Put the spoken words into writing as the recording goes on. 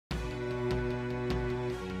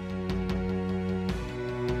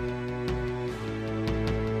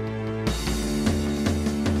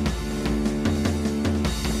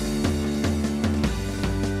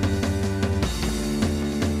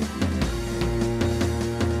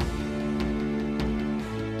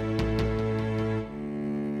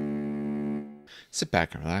Sit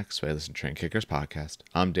back and relax while you listen to Train Kickers podcast.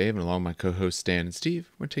 I'm Dave, and along with my co-hosts Stan and Steve,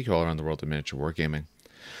 we're going to take you all around the world of miniature wargaming.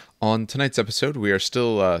 On tonight's episode, we are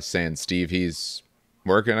still saying Steve, he's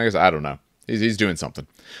working, I guess, I don't know. He's doing something.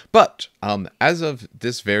 But as of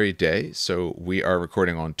this very day, so we are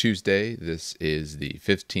recording on Tuesday, this is the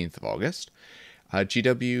 15th of August,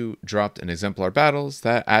 GW dropped an Expeplar Battles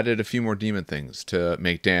that added a few more demon things to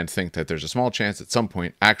make Dan think that there's a small chance at some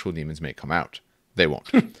point actual demons may come out. They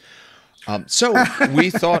won't. So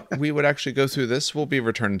we thought we would actually go through this. We'll be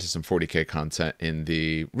returning to some 40k content in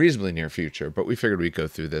the reasonably near future, but we figured we'd go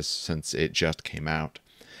through this since it just came out.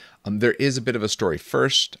 There is a bit of a story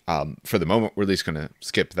first. For the moment, we're at least going to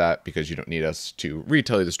skip that because you don't need us to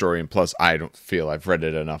retell you the story, and plus I don't feel I've read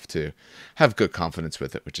it enough to have good confidence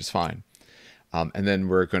with it, which is fine. And then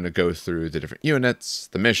we're going to go through the different units,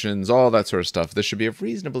 the missions, all that sort of stuff. This should be a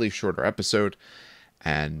reasonably shorter episode.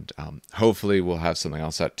 And hopefully we'll have something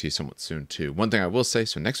else out to you somewhat soon too. One thing I will say,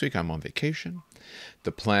 so next week I'm on vacation.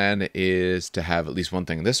 The plan is to have at least one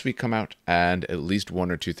thing this week come out and at least one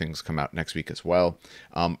or two things come out next week as well.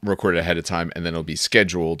 Recorded ahead of time, and then it'll be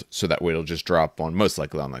scheduled so that way it'll just drop on most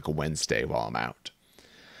likely on like a Wednesday while I'm out.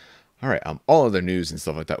 All right, all other news and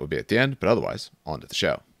stuff like that will be at the end, but otherwise, on to the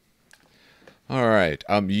show. All right,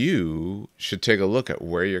 you should take a look at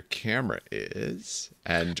where your camera is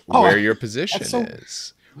and where your position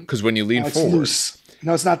is. Because when you lean forward... Loose.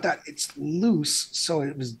 No, it's not that. It's loose, so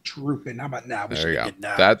it was drooping. How about now? There you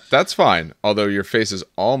go. That's fine, although your face is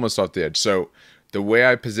almost off the edge. So the way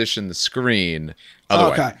I position the screen...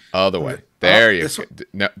 Other way. There you go.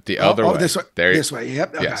 No, the other way. This way. This way,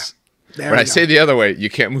 yep. Okay. Yes. When I say the other way, you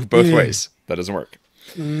can't move both ways. That doesn't work.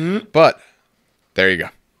 But there you go.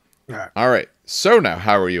 All right. So now,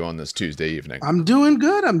 how are you on this Tuesday evening? I'm doing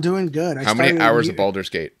good. How many hours of Baldur's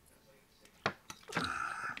Gate?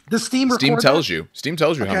 The Steam tells you. Steam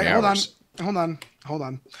tells you how many hours. Hold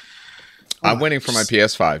on. I'm waiting for my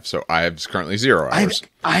PS5, so I have currently 0 hours.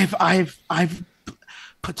 I've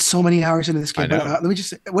put so many hours into this game. I know. Let me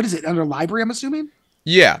just. What is it under library? I'm assuming.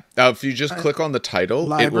 Yeah. If you just click on the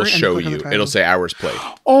title, it will show you. It'll say hours played.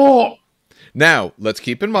 Oh. Now, let's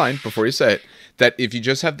keep in mind before you say it that if you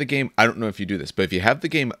just have the game, I don't know if you do this, but if you have the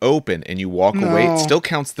game open and you walk away, it still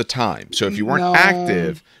counts the time. So if you weren't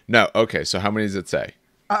active, okay. So how many does it say?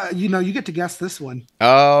 You get to guess this one.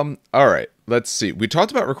 All right. Let's see. We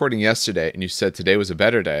talked about recording yesterday, and you said today was a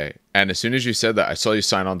better day. And as soon as you said that, I saw you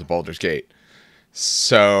sign on to Baldur's Gate.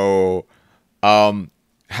 So,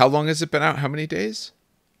 how long has it been out? How many days?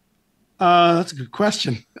 That's a good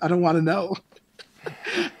question. I don't want to know.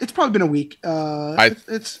 It's probably been a week. I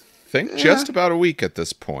think just about a week at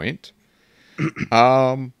this point.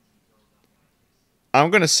 I'm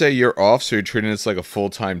going to say you're off, so you're treating this like a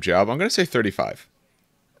full-time job. I'm going to say 35.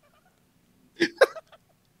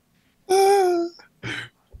 Oh,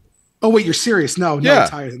 wait, you're serious? No,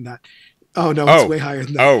 it's higher than that. Oh, no, it's way higher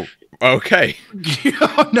than that. Oh, okay.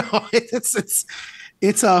 No, it's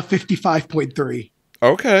 55.3.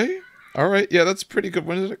 Okay. All right. Yeah, that's pretty good.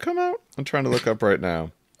 When did it come out? I'm trying to look up right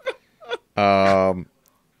now.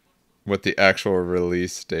 What the actual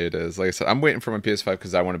release date is. Like I said, I'm waiting for my PS5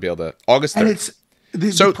 because I want to be able to... August 3rd.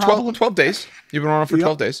 And so 12 days. You've been on it for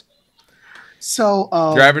 12 days. So...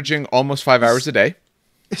 you're averaging almost 5 hours a day.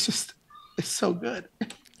 It's so good.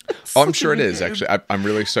 I'm sure it is, actually. I'm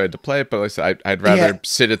really excited to play it, but like I said, I'd rather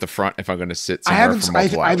sit at the front if I'm going to sit somewhere for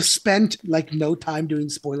multiple hours. I've spent like no time doing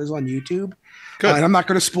spoilers on YouTube. Good. And I'm not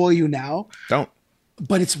going to spoil you now. Don't.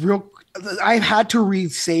 But it's real... I've had to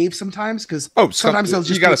resave sometimes because sometimes they'll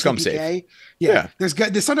just you got to scum save. Yeah.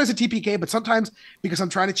 There's sometimes a TPK, but sometimes because I'm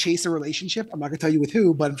trying to chase a relationship, I'm not going to tell you with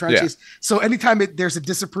who, but I'm trying to chase. So anytime there's a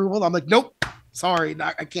disapproval, I'm like, nope, sorry,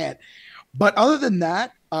 I can't. But other than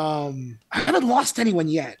that, I haven't lost anyone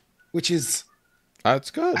yet, which is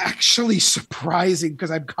that's good. Actually surprising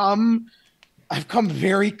because I've come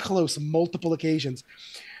very close multiple occasions,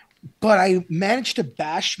 but I managed to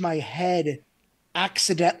bash my head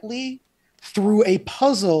accidentally through a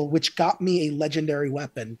puzzle which got me a legendary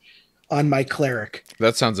weapon on my cleric.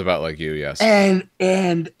 That sounds about like you, yes. And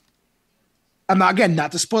I'm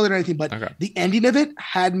not to spoil it or anything, but the ending of it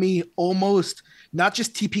had me almost not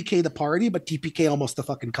just TPK the party, but TPK almost the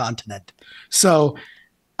fucking continent. So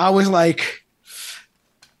I was like,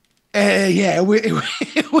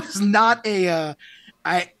 it was not a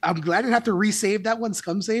I'm glad I didn't have to resave that one,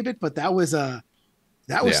 scum save it, but that was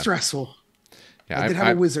stressful. Yeah, I did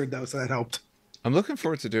have a wizard though, so that helped. I'm looking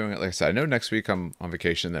forward to doing it. Like I said, I know next week I'm on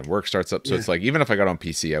vacation, then work starts up. So it's like, even if I got on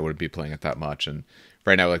PC, I wouldn't be playing it that much. And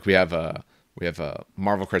right now, like we have a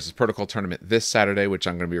Marvel Crisis Protocol tournament this Saturday, which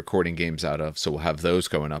I'm going to be recording games out of. So we'll have those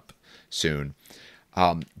going up soon.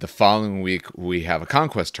 The following week we have a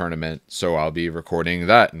conquest tournament, so I'll be recording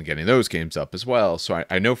that and getting those games up as well. So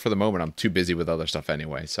I know for the moment I'm too busy with other stuff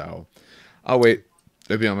anyway, so I'll wait.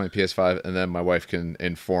 It'll be on my PS5, and then my wife can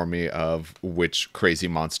inform me of which crazy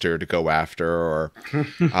monster to go after, or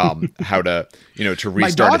how to, to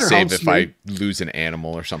restart a save if I lose an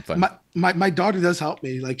animal or something. My daughter does help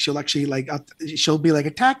me. Like she'll actually she'll be like,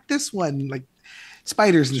 attack this one, like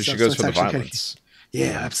spiders and so stuff. She goes for the violence.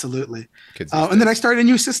 Yeah, absolutely. And then I started a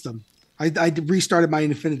new system. I restarted my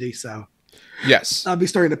Infinity, so yes, I'll be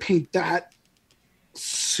starting to paint that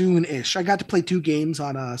soon-ish. I got to play 2 games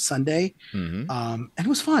on a Sunday, and it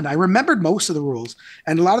was fun. I remembered most of the rules,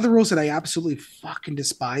 and a lot of the rules that I absolutely fucking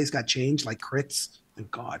despise got changed, like crits. And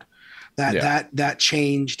God, that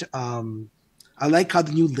changed. I like how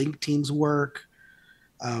the new link teams work.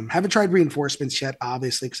 Haven't tried reinforcements yet,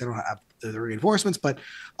 obviously, because I don't have the reinforcements. But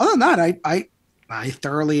other than that, I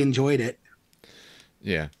thoroughly enjoyed it.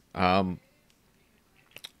 Yeah.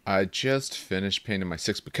 I just finished painting my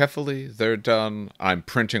 6 Bucephaly. They're done. I'm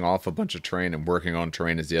printing off a bunch of terrain and working on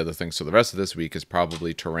terrain is the other thing. So the rest of this week is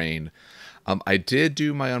probably terrain. I did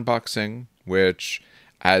do my unboxing, which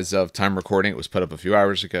as of time recording, it was put up a few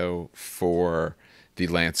hours ago for the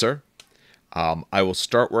Lancer. I will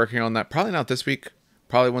start working on that. Probably not this week.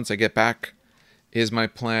 Probably once I get back is my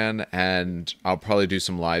plan, and I'll probably do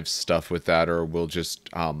some live stuff with that, or we'll just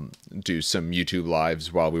do some YouTube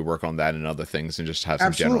lives while we work on that and other things, and just have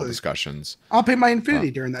some general discussions. I'll paint my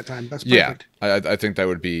Infinity during that time. That's perfect. Yeah, I think that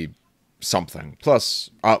would be something. Plus,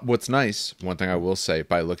 what's nice, one thing I will say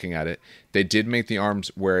by looking at it, they did make the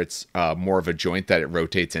arms where it's more of a joint that it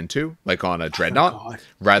rotates into, like on a Dreadnought.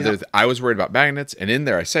 I was worried about magnets, and in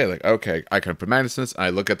there I say, like, okay, I can put magnets in this, and I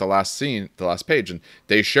look at the last page, and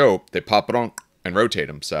they pop it on and rotate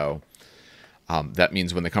them. So that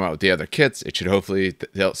means when they come out with the other kits, it should hopefully,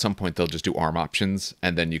 at some point, they'll just do arm options,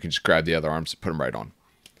 and then you can just grab the other arms and put them right on.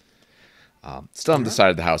 Still haven't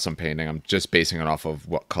decided the house I'm painting. I'm just basing it off of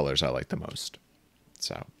what colors I like the most.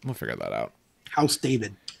 So we'll figure that out. House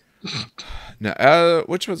David. No,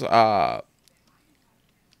 which was Macabus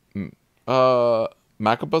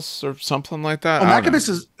or something like that. Oh, Macabus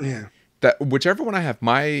is that whichever one I have.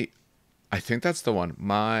 I think that's the one.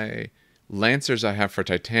 My Lancers I have for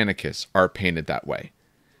Titanicus are painted that way.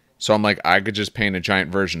 So I'm like, I could just paint a giant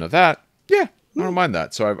version of that. Yeah, I don't mind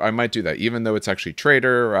that. So I might do that. Even though it's actually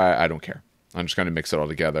Trader, I don't care. I'm just going to mix it all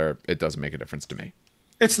together. It doesn't make a difference to me.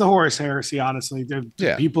 It's the Horus Heresy, honestly.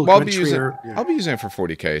 People I'll be using it for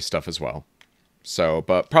 40k stuff as well. So,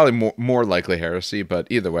 but probably more likely Heresy. But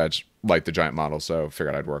either way, I just like the giant model, so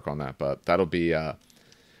figured I'd work on that. But that'll be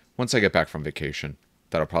once I get back from vacation.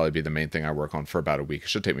 That'll probably be the main thing I work on for about a week. It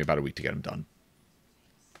should take me about a week to get them done.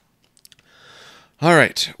 All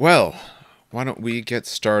right. Well, why don't we get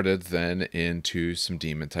started then into some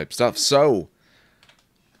demon type stuff. So,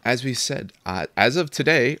 as we said, as of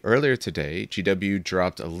today, earlier today, GW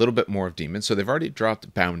dropped a little bit more of demons. So they've already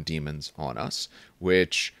dropped bound demons on us,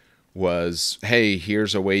 which was, hey,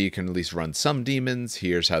 here's a way you can at least run some demons.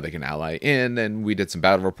 Here's how they can ally in. And we did some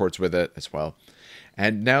battle reports with it as well.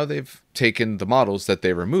 And now they've taken the models that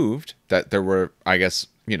they removed, that there were, I guess,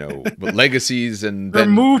 legacies and then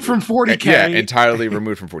removed from 40k. Yeah, entirely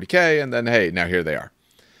removed from 40k. And then, hey, now here they are.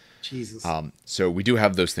 Jesus. So we do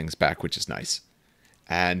have those things back, which is nice.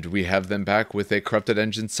 And we have them back with a Corrupted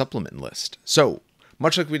Engine supplement list. So,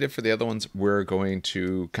 much like we did for the other ones, we're going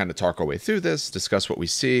to kind of talk our way through this, discuss what we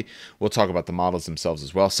see. We'll talk about the models themselves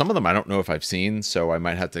as well. Some of them I don't know if I've seen, so I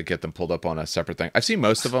might have to get them pulled up on a separate thing. I've seen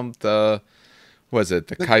most of them. The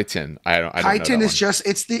Kytan? I don't know. Kytan is just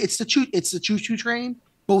it's the choo-choo train,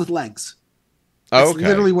 but with legs. Oh, okay.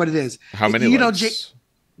 Literally what it is. How many legs?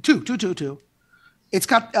 Two. It's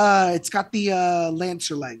got the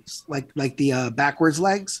Lancer legs, like the backwards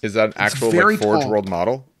legs. Is that an actual Forge World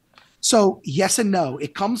model? So yes and no.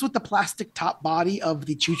 It comes with the plastic top body of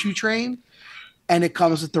the choo-choo train, and it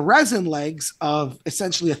comes with the resin legs of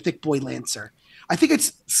essentially a thick boy Lancer. I think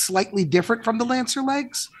it's slightly different from the Lancer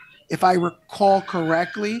legs, if I recall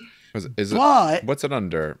correctly. What's it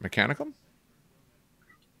under? Mechanicum?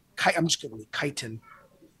 I'm just going to Kytan.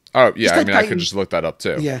 Oh yeah, I mean, I could just look that up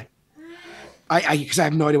too. Yeah, because I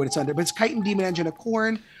have no idea what it's under, but it's Kytan Demon Engine of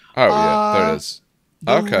Corn. Oh yeah, there it is.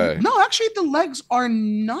 Okay. No, actually, the legs are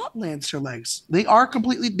not Lancer legs. They are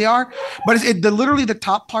completely. They are, but literally the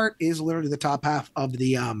top part is literally the top half of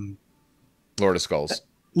the Lord of Skulls.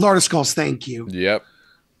 Lord of Skulls. Thank you. Yep.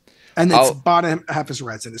 And it's bottom half is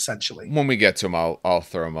resin, essentially. When we get to them, I'll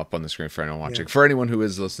throw them up on the screen for anyone watching. Yeah. For anyone who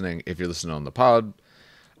is listening, if you're listening on the pod,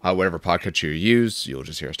 Whatever podcast you use, you'll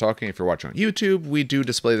just hear us talking. If you're watching on YouTube, we do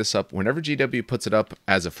display this up. Whenever GW puts it up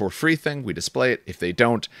as a for free thing, we display it. If they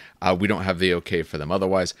don't, we don't have the okay for them.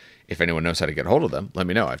 Otherwise, if anyone knows how to get a hold of them, let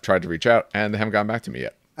me know. I've tried to reach out, and they haven't gotten back to me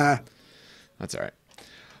yet. That's all right.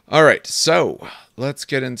 All right, so let's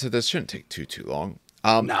get into this. Shouldn't take too long.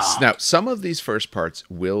 Now, some of these first parts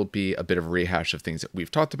will be a bit of a rehash of things that we've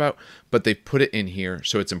talked about, but they put it in here,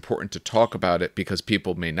 so it's important to talk about it because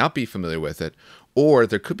people may not be familiar with it, or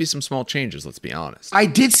there could be some small changes, let's be honest. I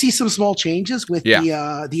did see some small changes with the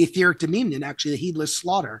Aetheric Dominion, actually, the Heedless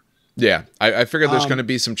Slaughter. Yeah, I figured there's going to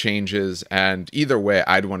be some changes, and either way,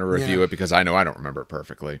 I'd want to review it because I know I don't remember it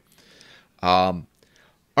perfectly. All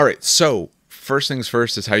right, so first things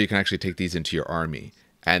first is how you can actually take these into your army.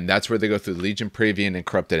 And that's where they go through the Legion Praevian and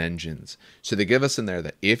Corrupted Engines. So they give us in there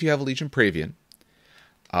that if you have a Legion Praevian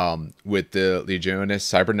with the Legionis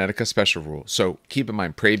Cybernetica special rule. So keep in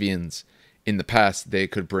mind, Praevians in the past, they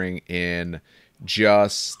could bring in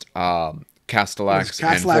just Castellax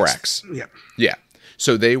and Vorax. Yeah.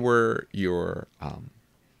 So they were your...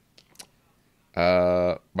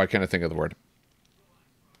 why can't I think of the word?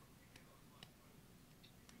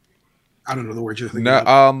 I don't know the word you're thinking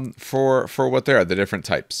of. For what they are, the different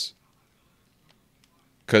types.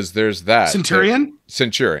 Because there's that. Centurion?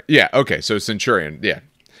 Centurion. Yeah, okay, so Centurion, yeah.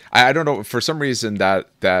 I don't know, for some reason that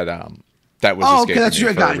was escaping that's me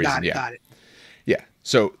true. for Got a reason. Got it. Yeah,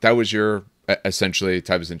 so that was your, essentially,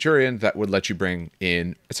 type of Centurion that would let you bring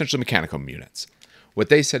in, essentially, mechanical units. What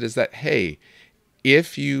they said is that, hey,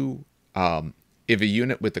 if you, if a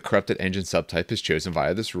unit with the Corrupted Engine subtype is chosen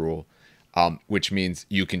via this rule, which means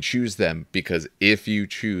you can choose them because if you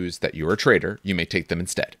choose that you're a traitor, you may take them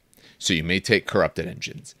instead. So you may take Corrupted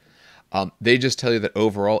Engines. They just tell you that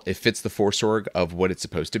overall it fits the Force Org of what it's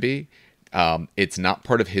supposed to be. It's not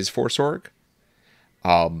part of his Force Org.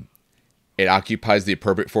 It occupies the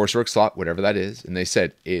appropriate Force Org slot, whatever that is. And they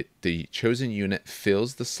said the chosen unit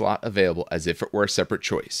fills the slot available as if it were a separate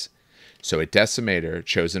choice. So a Decimator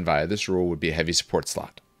chosen via this rule would be a heavy support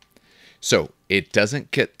slot. So it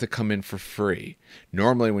doesn't get to come in for free.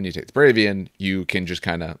 Normally when you take the Praevian, you can just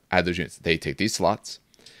kind of add those units. They take these slots.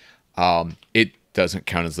 It doesn't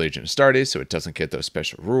count as Legion Astartes, so it doesn't get those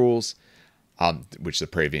special rules, which the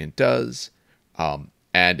Praevian does.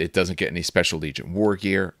 And it doesn't get any special Legion war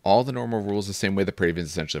gear. All the normal rules the same way the Praevians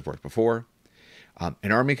essentially have worked before.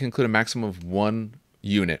 An army can include a maximum of one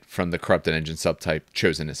unit from the Corrupted Engine subtype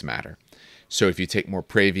chosen as matter. So if you take more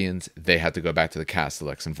Praevians, they have to go back to the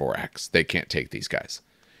Castellax and Vorax. They can't take these guys.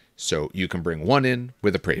 So you can bring one in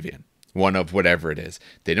with a Praevian. One of whatever it is.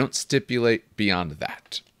 They don't stipulate beyond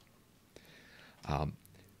that.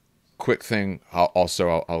 Quick thing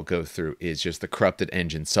I'll go through is just the Corrupted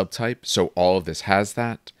Engine subtype. So all of this has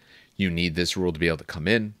that. You need this rule to be able to come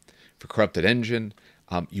in. For Corrupted Engine,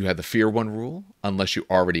 you have the Fear 1 rule, unless you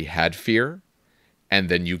already had Fear. And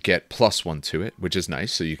then you get +1 to it, which is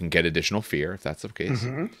nice. So you can get additional fear if that's the case.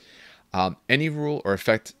 Mm-hmm. Any rule or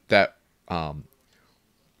effect that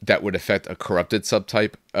that would affect a corrupted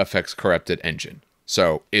subtype affects Corrupted Engine.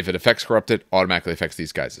 So if it affects Corrupted, automatically affects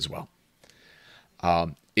these guys as well.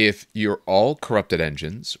 If you're all Corrupted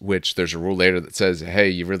Engines, which there's a rule later that says, hey,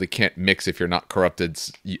 you really can't mix if you're not Corrupted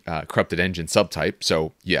Engine subtype.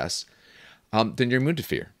 So yes, then you're immune to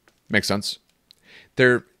fear. Makes sense.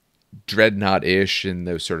 They're Dreadnought-ish in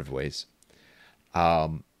those sort of ways.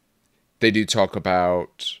 They do talk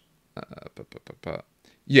about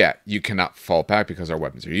you cannot fall back because our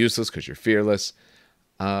weapons are useless because you're fearless.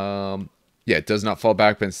 It does not fall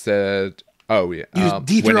back, but instead use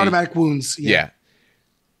D3 automatic wounds.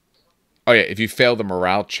 If you fail the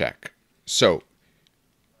morale check. So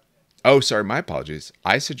sorry, my apologies.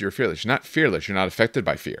 I said you're fearless. You're not fearless. You're not affected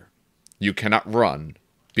by fear. You cannot run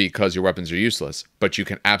because your weapons are useless, but you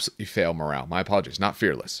can absolutely fail morale. My apologies, not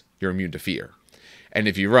fearless. You're immune to fear. And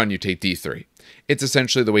if you run, you take D3. It's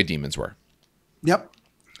essentially the way demons were. Yep.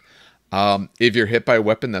 If you're hit by a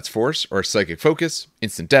weapon that's force or psychic focus,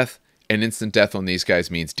 instant death. And instant death on these guys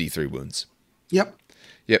means D3 wounds. Yep.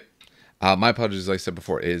 My apologies, like I said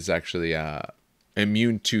before, is actually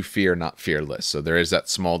immune to fear, not fearless. So there is that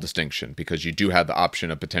small distinction because you do have the option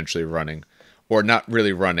of potentially running or not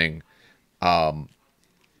really running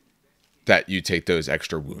that you take those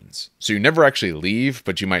extra wounds. So you never actually leave,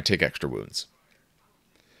 but you might take extra wounds.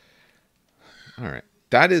 All right.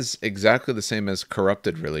 That is exactly the same as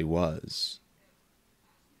Corrupted really was.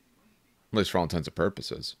 At least for all intents and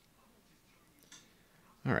purposes.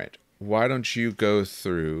 All right. Why don't you go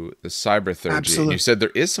through the Cybertheurgic? Absolutely. You said there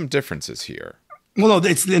is some differences here. Well, no,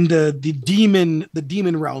 it's in the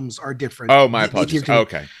demon realms are different. Oh, my apologies.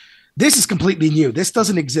 Okay. This is completely new. This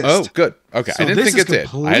doesn't exist. Oh, good. Okay. So I didn't think it did.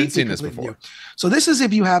 I hadn't seen this before. New. So this is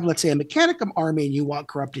if you have, let's say, a Mechanicum army and you want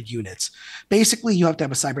corrupted units. Basically, you have to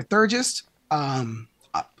have a Cybertheurgist,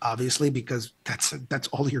 obviously, because that's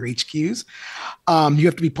all your HQs. You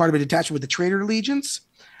have to be part of a detachment with the Traitor Legions.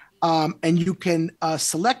 And you can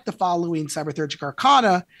select the following Cybertheurgic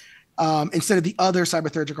Arcana instead of the other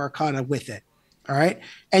Cybertheurgic Arcana with it. All right.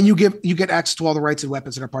 And you get access to all the rights and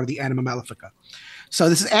weapons that are part of the Anima Malefica. So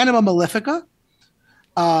this is Anima Malefica.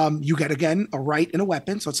 You get, again, a right and a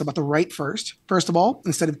weapon. So it's about the right first. First of all,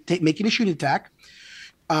 instead of making a shooting attack,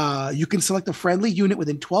 you can select a friendly unit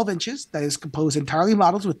within 12 inches that is composed entirely of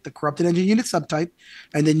models with the Corrupted Engine unit subtype.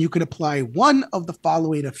 And then you can apply one of the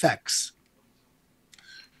following effects.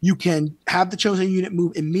 You can have the chosen unit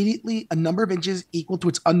move immediately a number of inches equal to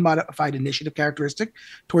its unmodified initiative characteristic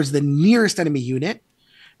towards the nearest enemy unit.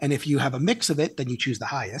 And if you have a mix of it, then you choose the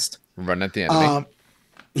highest. Run at the enemy.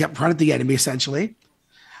 Run at the enemy, essentially.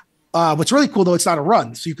 What's really cool, though, it's not a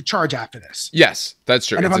run, so you could charge after this. Yes, that's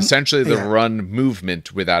true. It's essentially the run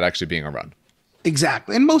movement without actually being a run.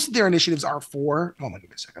 Exactly. And most of their initiatives are 4. Oh,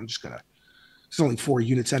 wait a second. I'm just going to... There's only 4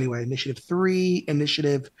 units anyway. Initiative 3,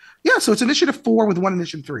 initiative... Yeah, so it's initiative 4 with 1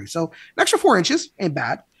 initiative 3. So an extra 4 inches ain't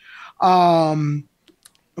bad.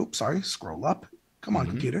 Oops, sorry. Scroll up. Come on,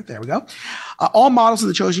 computer. There we go. All models of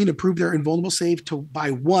the chosen unit improve their invulnerable save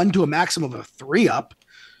by 1 to a maximum of 3 up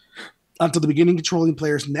until the beginning controlling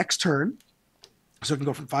player's next turn. So it can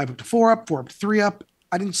go from 5 up to 4 up, 4 up to 3 up.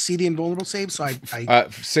 I didn't see the invulnerable save, so I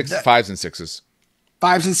 5s and 6s.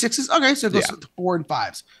 5s and 6s? Okay, so it goes to 4 and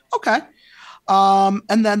 5s. Okay.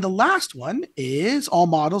 And then the last one is all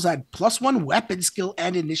models add +1 weapon skill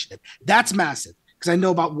and initiative. That's massive because I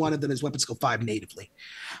know about one of them is weapon skill 5 natively.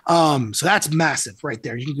 So that's massive right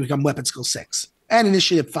there. You can become weapon skill 6 and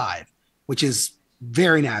initiative 5, which is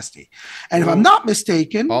very nasty. And if I'm not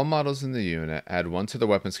mistaken, all models in the unit add 1 to the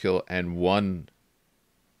weapon skill and 1.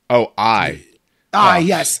 Oh,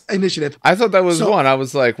 yes, initiative. I thought that was 1. I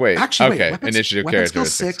was like, wait, okay, initiative weapon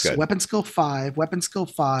characteristics. Skill 6, weapon skill 5, weapon skill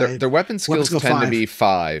 5. Their weapon skills tend to be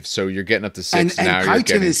 5, so you're getting up to 6. And now Kytan you're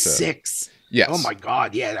getting is 6. Yes. Oh my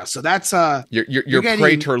god, yeah. So that's your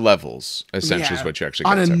Praetor levels essentially is what you actually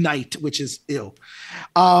get on a to. knight, which is ill.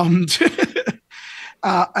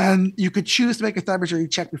 And you could choose to make a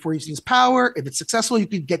Cybertheurgic check before using this power. If it's successful, you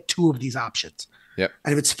could get 2 of these options. Yep.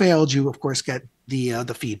 And if it's failed, you of course get the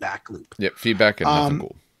feedback loop. Yep, feedback and nothing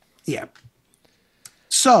cool. Yeah.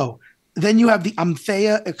 So then you have the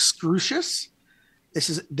Amthea Excrucius. This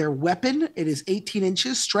is their weapon. It is 18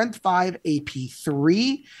 inches, strength 5, AP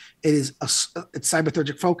 3. It's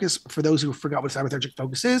Cybertheurgic focus. For those who forgot what Cybertheurgic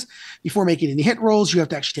focus is, before making any hit rolls, you have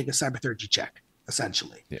to actually take a Cybertheurgy check,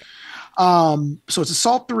 essentially. Yeah. So it's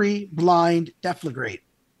assault 3, blind, deflagrate.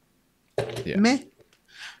 Yeah. Meh.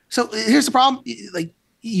 So here's the problem. Like,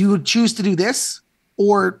 you would choose to do this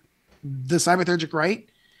or the Cybertheurgic right.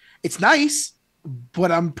 It's nice,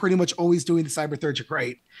 but I'm pretty much always doing the Cybertheurgic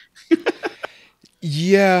right.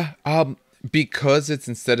 Yeah. Because it's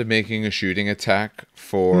instead of making a shooting attack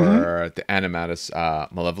for the Animatus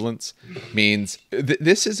Malevolence means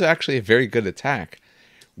this is actually a very good attack.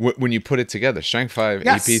 When you put it together, strength 5,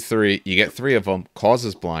 yes. AP 3, you get 3 of them,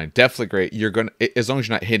 causes blind, deflagrate. You're going to, as long as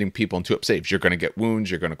you're not hitting people in 2-up saves, you're going to get wounds,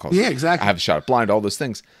 you're going to cause, exactly. have a shot at blind, all those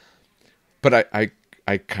things. But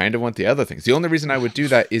I kind of want the other things. The only reason I would do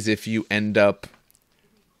that is if you end up,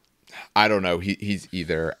 I don't know, he's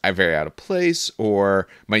either very out of place or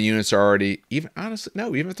my units are already, even honestly,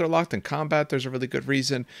 no, even if they're locked in combat, there's a really good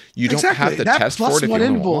reason. You don't have to test for it if you only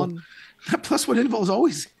want one. That +1 invul is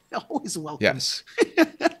always welcome. Yes.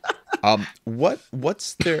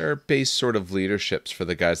 What's their base sort of leaderships for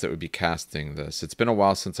the guys that would be casting this? It's been a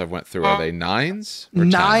while since I went through. Are they 9s or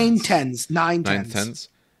 9 10s? 10s. 9 9 10s. 10s.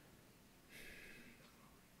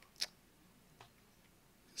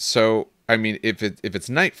 So, I mean, if it's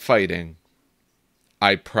night fighting,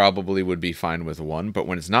 I probably would be fine with 1. But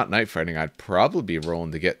when it's not night fighting, I'd probably be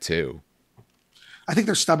rolling to get 2. I think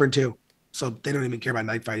they're stubborn too, so they don't even care about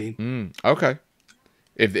night fighting. Okay.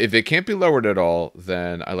 If they can't be lowered at all,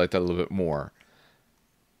 then I like that a little bit more.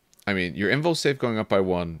 I mean, your invul save going up by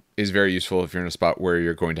 1 is very useful if you're in a spot where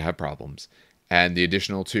you're going to have problems. And the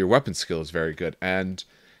additional to your weapon skill is very good. And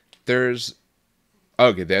there's...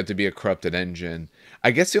 Okay, they have to be a corrupted engine.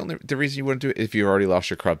 I guess the reason you wouldn't do it is if you already lost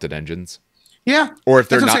your corrupted engines. Yeah. Or if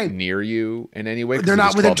they're not near you in any way. They're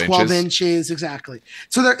not within 12 inches. Exactly.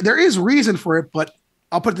 So there is reason for it, but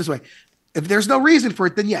I'll put it this way. If there's no reason for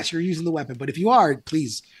it, then yes, you're using the weapon. But if you are,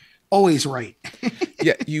 please always write.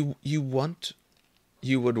 Yeah, you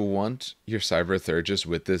would want your Cybertheurgist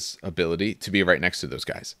with this ability to be right next to those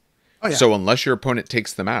guys. Oh, yeah. So unless your opponent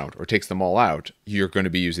takes them out or takes them all out, you're going to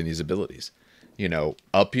be using these abilities. You know,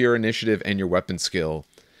 up your initiative and your weapon skill,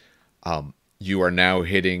 you are now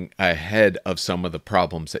hitting ahead of some of the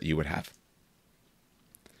problems that you would have.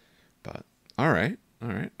 But, all right.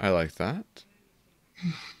 I like that.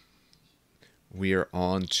 We are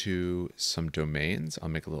on to some domains. I'll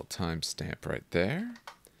make a little timestamp right there.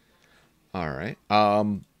 All right.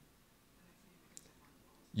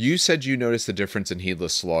 You said you noticed the difference in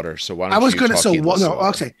heedless slaughter, so why don't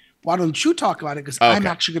why don't you talk about it? Because I'm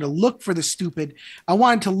actually going to look for the stupid. I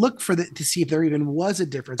wanted to look for to see if there even was a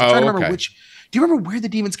difference. I'm trying to remember which. Do you remember where the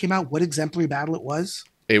demons came out? What exemplary battle it was?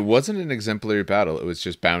 It wasn't an exemplary battle. It was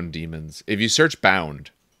just bound demons. If you search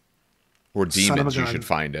bound or demons, you should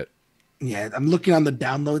find it. Yeah, I'm looking on the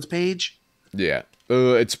downloads page. Yeah,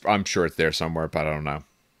 I'm sure it's there somewhere, but I don't know.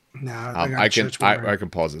 No, I can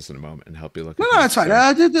pause this in a moment and help you look. No, that's fine.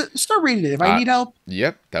 Start reading it if I need help.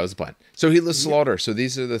 Yep, that was the plan. So heedless slaughter. So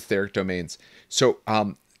these are the Aetheric domains. So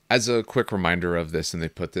as a quick reminder of this, and they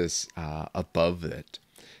put this above it,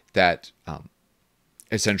 that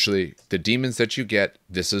essentially the demons that you get,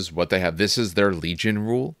 this is what they have. This is their legion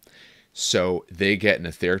rule. So they get an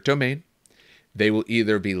Aetheric domain. They will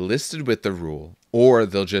either be listed with the rule, or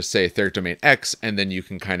they'll just say Aetheric domain X, and then you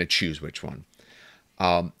can kind of choose which one.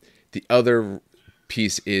 The other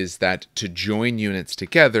piece is that to join units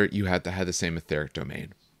together, you have to have the same Aetheric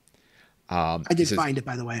domain. I did find it,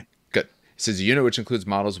 by the way. Good. It says a unit which includes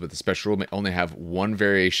models with a special rule may only have one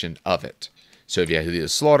variation of it. So if you have the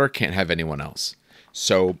slaughter, can't have anyone else.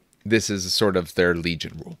 So this is sort of their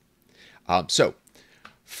legion rule. So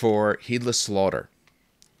for heedless slaughter,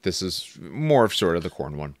 this is more of sort of the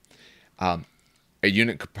corn one. A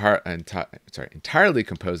unit entirely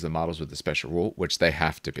composed of models with a special rule, which they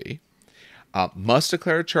have to be, must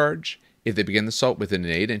declare a charge if they begin the assault within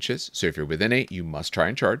 8 inches. So if you're within 8, you must try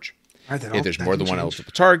and charge. If there's more than one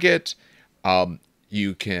eligible target,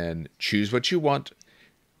 you can choose what you want.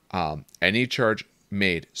 Any charge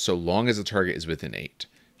made so long as the target is within 8.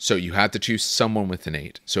 So you have to choose someone within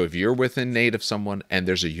 8. So if you're within 8 of someone and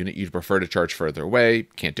there's a unit you'd prefer to charge further away,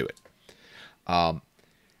 can't do it.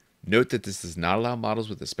 Note that this does not allow models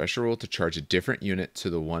with a special rule to charge a different unit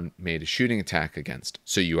to the one made a shooting attack against.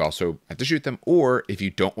 So you also have to shoot them, or if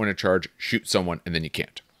you don't want to charge, shoot someone and then you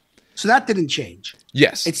can't. So that didn't change.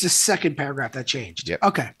 Yes. It's the second paragraph that changed. Yep.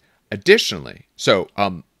 Okay. Additionally, so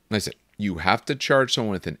like I said, you have to charge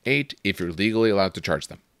someone within 8 if you're legally allowed to charge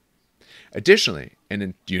them. Additionally,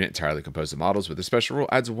 an unit entirely composed of models with a special rule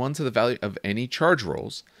adds 1 to the value of any charge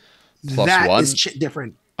rolls. Plus that 1. Is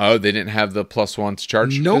different. Oh, they didn't have the +1 to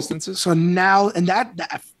charge distances? So now, and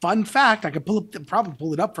that fun fact, I could probably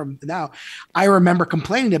pull it up from now. I remember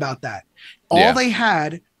complaining about that. All they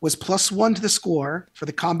had was +1 to the score for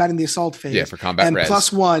the combat and the assault phase. Yeah, for combat and res.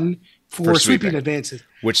 +1 for sweeping advances.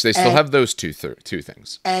 Which they still have those two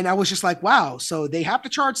things. And I was just like, wow. So they have to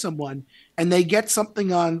charge someone and they get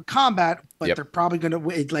something on combat, but they're probably going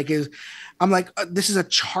to I'm like, this is a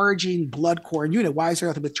charging blood core unit. Why is there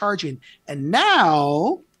nothing but charging? And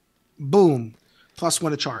now, boom, +1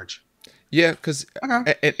 to charge. Yeah, because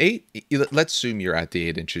at 8, let's assume you're at the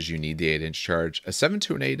 8 inches, you need the 8-inch charge. A 7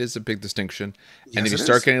 to an 8 is a big distinction. Yes, and if you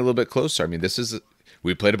start getting a little bit closer, I mean,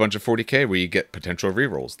 we played a bunch of 40k where you get potential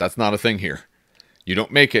rerolls. That's not a thing here. You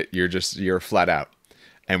don't make it, you're flat out.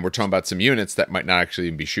 And we're talking about some units that might not actually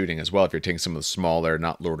be shooting as well if you're taking some of the smaller,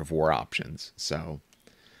 not Lord of War options. So,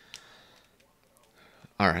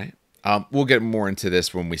 all right. We'll get more into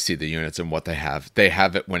this when we see the units and what they have. They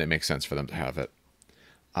have it when it makes sense for them to have it.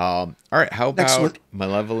 All right. How about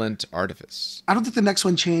Malevolent Artifice? I don't think the next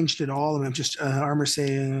one changed at all. I mean, I'm just armor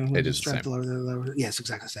save. It is the same. Yes,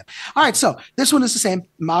 exactly the same. All right. So this one is the same.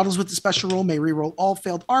 Models with the special rule may reroll all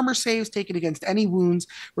failed armor saves taken against any wounds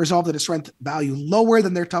resolved at a strength value lower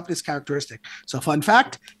than their toughness characteristic. So fun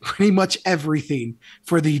fact, pretty much everything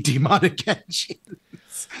for the demonic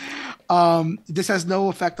engines. This has no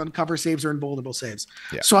effect on cover saves or invulnerable saves.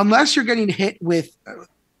 Yeah. So unless you're getting hit with...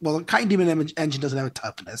 well, the Kytan Demon engine doesn't have a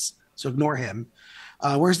toughness, so ignore him.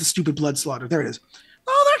 Where's the stupid blood slaughter? There it is.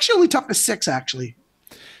 Oh, they're actually only toughness 6, actually.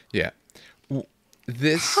 Yeah.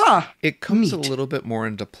 It comes a little bit more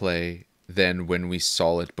into play than when we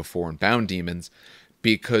saw it before in Bound Demons,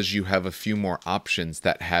 because you have a few more options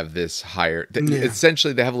that have this higher...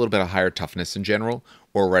 Essentially, they have a little bit of higher toughness in general,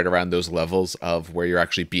 or right around those levels of where you're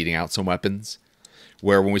actually beating out some weapons.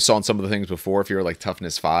 Where when we saw in some of the things before, if you're like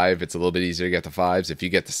toughness 5, it's a little bit easier to get to 5s. If you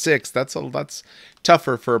get to 6, that's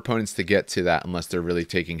tougher for opponents to get to that unless they're really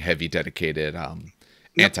taking heavy, dedicated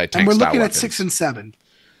anti-tank and we're looking weapons. at 6 and 7.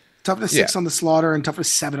 Toughness 6 on the Slaughter and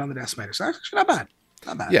toughness 7 on the Decimator. So that's actually not bad.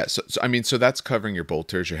 Not bad. Yeah, so I mean, so that's covering your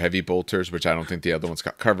bolters, your heavy bolters, which I don't think the other one's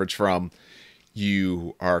got coverage from.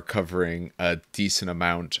 You are covering a decent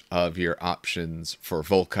amount of your options for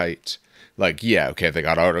Volkite. Like, yeah, okay, they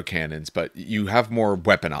got autocannons, but you have more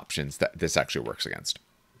weapon options that this actually works against.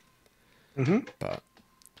 But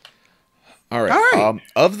all right.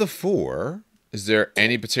 Of the 4, is there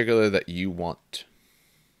any particular that you want?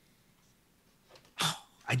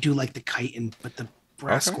 I do like the Kytan, but the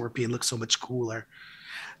Brass Scorpion looks so much cooler.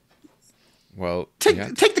 Well, take the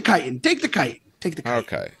Kytan. Take the Kytan. Take the Kytan.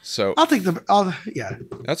 Okay, so I'll take the. Yeah.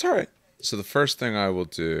 That's all right. So the first thing I will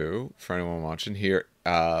do for anyone watching here,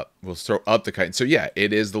 we'll throw up the Kytan. So yeah,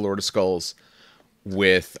 it is the Lord of Skulls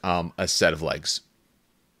with a set of legs.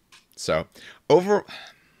 So do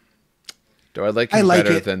I like him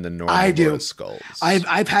better than the normal Lord of Skulls?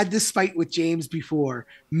 I've had this fight with James before,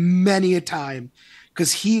 many a time,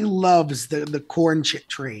 because he loves the corn chit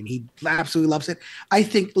train. He absolutely loves it. I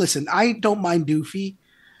think. Listen, I don't mind Doofy,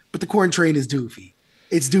 but the corn train is Doofy.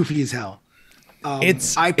 It's Doofy as hell.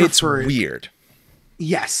 I prefer it's weird.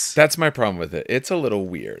 Yes, that's my problem with it. It's a little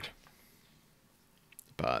weird,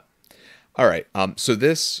 but. All right, so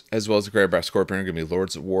this, as well as the Grey Brass Scorpion, are going to be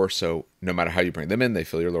Lords of War, so no matter how you bring them in, they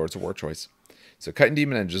fill your Lords of War choice. So Kytan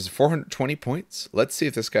Demon Engine is 420 points. Let's see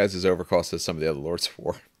if this guy's as overcost as some of the other Lords of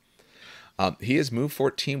War. He is move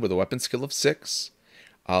 14 with a weapon skill of 6.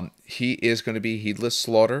 He is going to be Heedless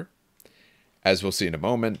Slaughter, as we'll see in a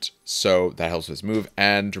moment, so that helps his move.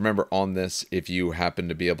 And remember on this, if you happen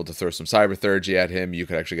to be able to throw some Cybertheurgy at him, you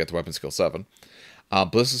could actually get the weapon skill 7.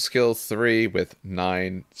 Ballistic skill 3 with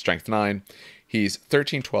 9, strength 9. He's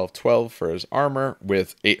 13, 12, 12 for his armor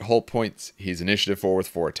with 8 hull points. He's initiative 4 with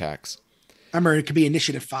 4 attacks. Armor, it could be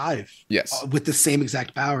initiative 5. Yes. With the same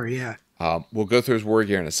exact power, yeah. We'll go through his war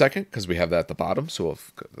gear in a second because we have that at the bottom, so we'll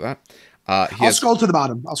go to that. I'll scroll to the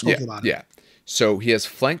bottom. To the bottom. Yeah. So he has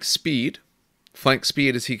flank speed. Flank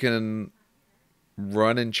speed is he can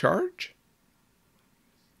run and charge?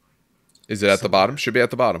 Is it at the bottom? Should be at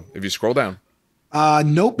the bottom. If you scroll down.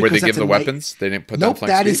 Nope. Where they give the weapons, they didn't put down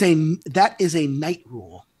flank speed? That is a knight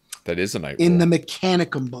rule. That is a knight rule. In the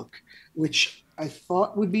Mechanicum book, which I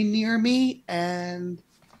thought would be near me and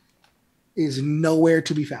is nowhere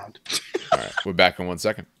to be found. All right, we're back in 1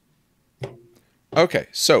 second. Okay,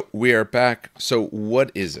 so we are back. So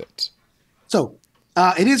what is it? So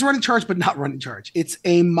it is running charge, but not running charge. It's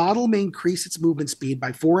a model may increase its movement speed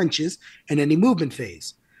by 4 inches in any movement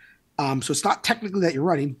phase. So it's not technically that you're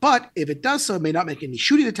running, but if it does so, it may not make any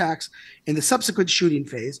shooting attacks in the subsequent shooting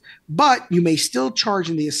phase, but you may still charge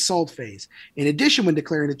in the assault phase. In addition, when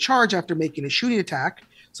declaring a charge after making a shooting attack,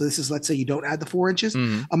 so this is, let's say you don't add the 4 inches,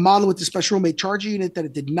 a model with the special rule may charge a unit that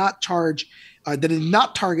it did not charge, that it did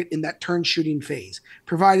not target in that turn shooting phase,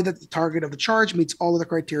 provided that the target of the charge meets all of the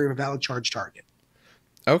criteria of a valid charge target.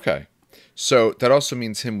 Okay. So that also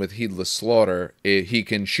means him with Heedless Slaughter, he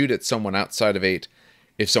can shoot at someone outside of 8.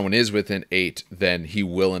 If someone is within 8, then he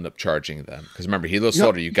will end up charging them. Because remember, Heedless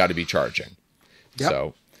Slaughter, you got to be charging. Yep.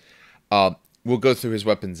 So we'll go through his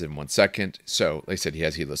weapons in 1 second. So, like I said, he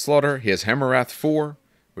has Heedless Slaughter. He has Hammerwrath 4,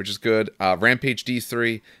 which is good. Rampage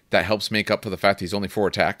D3, that helps make up for the fact he's only 4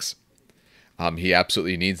 attacks. He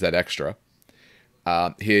absolutely needs that extra.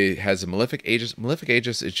 He has a Malefic Aegis. Malefic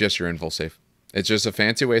Aegis is just your invul save. It's just a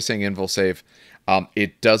fancy way of saying invul save.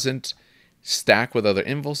 It doesn't stack with other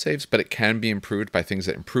invul saves, but it can be improved by things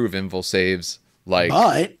that improve invul saves, like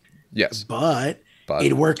but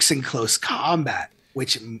it works in close combat,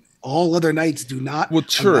 which all other knights do not. Well,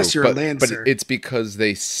 true, unless you're a Lancer. But it's because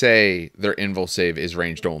they say their invul save is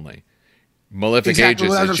ranged only. Malefic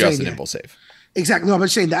Aegis is just an invul save. Exactly. No, I'm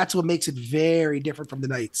just saying that's what makes it very different from the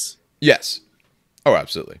knights. Yes. Oh,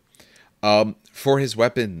 absolutely. For his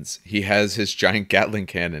weapons, he has his giant Gatling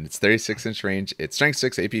cannon. It's 36-inch range. It's strength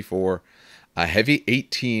 6, AP 4. A heavy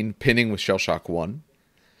 18, pinning with Shell Shock 1.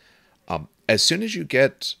 As soon as you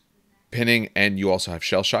get pinning and you also have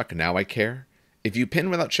Shell Shock, now I care. If you pin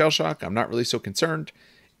without Shell Shock, I'm not really so concerned.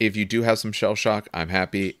 If you do have some Shell Shock, I'm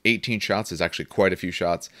happy. 18 shots is actually quite a few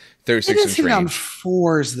shots. 36-inch range. On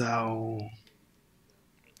 4s, though.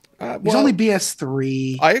 He's only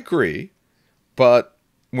BS3. I agree. But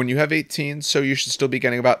when you have 18, so you should still be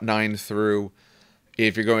getting about 9 through.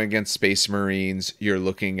 If you're going against Space Marines, you're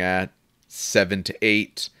looking at 7 to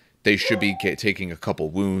 8. They should be taking a couple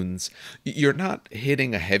wounds. You're not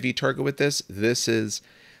hitting a heavy target with this. This is,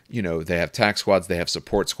 they have tac squads, they have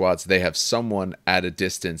support squads, they have someone at a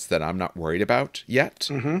distance that I'm not worried about yet,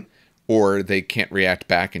 or they can't react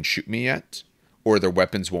back and shoot me yet, or their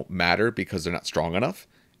weapons won't matter because they're not strong enough,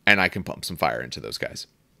 and I can pump some fire into those guys.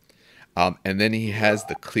 And then he has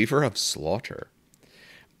the Cleaver of Slaughter.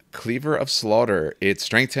 Cleaver of Slaughter. It's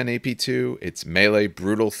Strength 10 AP 2, it's Melee,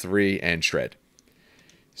 Brutal 3, and Shred.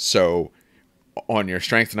 So on your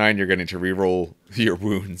Strength 9, you're getting to reroll your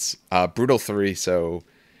wounds. Brutal 3, so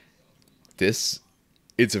it's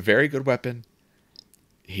a very good weapon.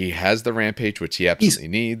 He has the Rampage, which he absolutely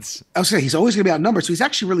needs. I was saying he's always going to be outnumbered, so he's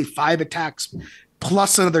actually really 5 attacks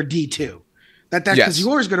plus another D2. Because Yes. you're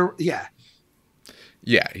always going to,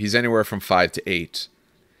 Yeah, he's anywhere from 5 to 8.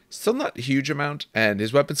 Still not a huge amount, and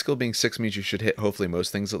his weapon skill being 6 means you should hit hopefully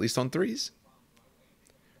most things at least on 3s.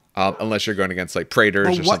 Unless you're going against like Praetors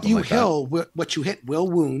or something like that. What you hit will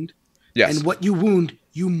wound. Yes. And what you wound,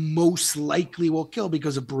 you most likely will kill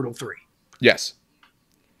because of Brutal 3. Yes.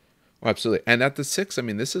 Oh, absolutely. And at the 6, I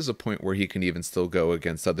mean, this is a point where he can even still go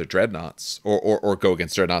against other Dreadnoughts or go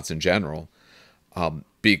against Dreadnoughts in general,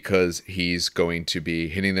 because he's going to be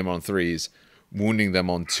hitting them on 3s, wounding them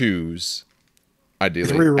on 2s,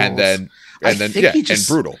 ideally, and then and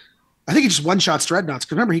brutal. I think he just one-shots Dreadnoughts.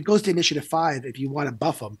 Because remember, he goes to Initiative 5 if you want to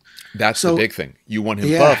buff him. That's the big thing. You want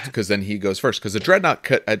him buffed because then he goes first. Because a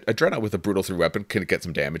Dreadnought with a Brutal 3 weapon can get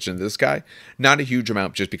some damage into this guy. Not a huge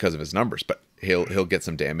amount just because of his numbers, but he'll get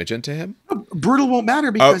some damage into him. Brutal won't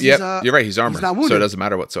matter because you're right. He's armored, not wounded. So it doesn't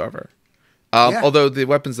matter whatsoever. Although the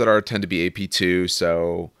weapons that are tend to be AP 2,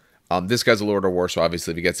 so this guy's a Lord of War, so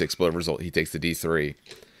obviously if he gets the explosive result, he takes the D3.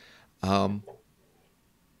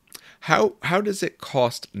 How does it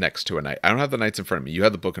cost next to a knight? I don't have the knights in front of me. You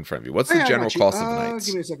have the book in front of you. What's the general cost of the knights?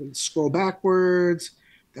 Give me a second. Scroll backwards.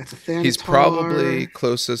 That's a Thanatar. He's probably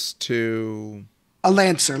closest to a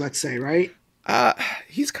Lancer, let's say, right?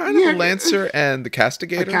 He's kind of a Lancer and the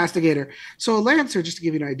Castigator. A Castigator. So a Lancer, just to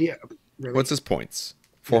give you an idea. Really. What's his points?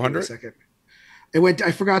 400? Second.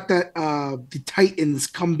 I forgot that the Titans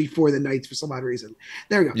come before the Knights for some odd reason.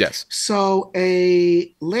 There we go. Yes. So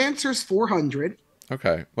a Lancer's 400.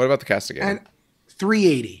 Okay. What about the Castigator? And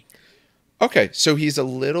 380. Okay, so he's a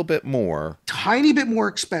little bit more, tiny bit more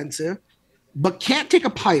expensive, but can't take a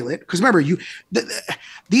pilot. Because remember,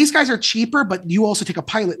 these guys are cheaper, but you also take a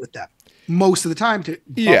pilot with them most of the time to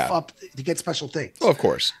buff up to get special things. Oh, of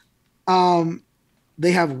course.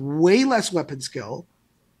 They have way less weapon skill.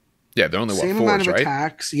 Yeah, they're only same 4s, amount of right?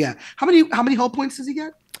 Attacks. Yeah. How many hull points does he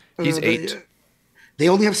get? He's 8. They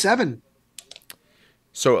only have 7.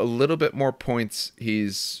 So a little bit more points.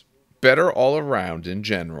 He's better all around in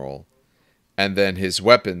general. And then his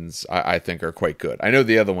weapons, I think, are quite good. I know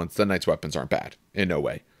the other ones, the Knight's weapons aren't bad. In no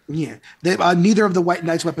way. Yeah. Neither of the White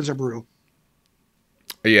Knight's weapons are brutal.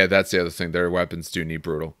 Yeah, that's the other thing. Their weapons do need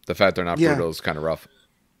brutal. The fact they're not brutal is kind of rough.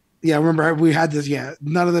 Yeah, remember, we had this. Yeah,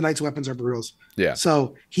 none of the Knight's weapons are brutals. Yeah.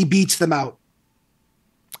 So he beats them out.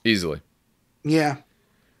 Easily. Yeah.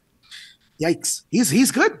 Yikes.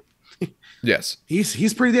 He's good. Yes.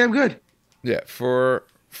 He's pretty damn good. Yeah, for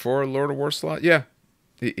Lord of War slot, yeah.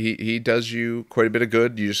 He does you quite a bit of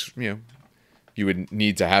good. You just, you would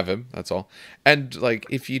need to have him, that's all. And like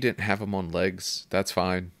if you didn't have him on legs, that's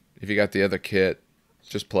fine. If you got the other kit,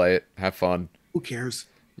 just play it, have fun. Who cares?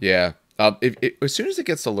 Yeah. As soon as it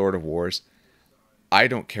gets to Lord of Wars, I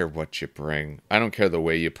don't care what you bring. I don't care the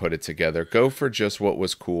way you put it together. Go for just what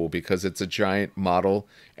was cool because it's a giant model.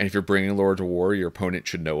 And if you're bringing Lord of War, your opponent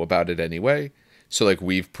should know about it anyway. So like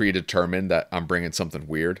we've predetermined that I'm bringing something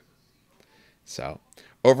weird. So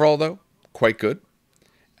overall though, quite good.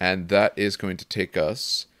 And that is going to take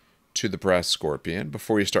us to the Brass Scorpion.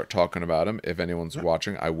 Before you start talking about him, if anyone's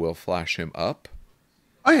watching, I will flash him up.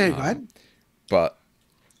 Oh yeah, go ahead. But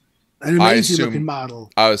an amazing looking model.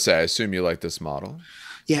 I would say, I assume you like this model.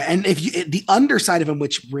 Yeah, and the underside of him,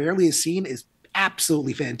 which rarely is seen, is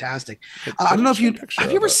absolutely fantastic. I don't know if have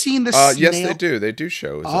you ever seen this? Yes, they do. They do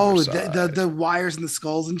show. The wires and the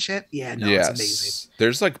skulls and shit. Yeah, no, it's amazing.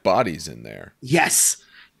 There's like bodies in there. Yes,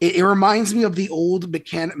 it reminds me of the old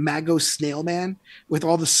Mago Snail Man with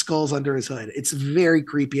all the skulls under his hood. It's very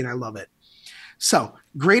creepy, and I love it. So,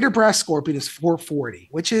 Greater Brass Scorpion is 440,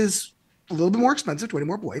 which is a little bit more expensive, 20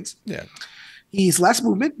 more points. Yeah. He's less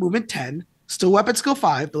movement 10, still weapon skill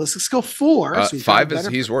 5, ballistic skill 4. So 5 is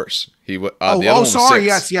he's worse. The other one was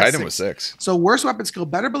 6. Yes. Kytan was 6. So worse weapon skill,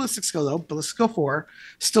 better ballistic skill though, ballistic skill 4,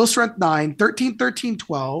 still strength 9, 13, 13,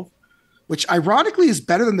 12, which ironically is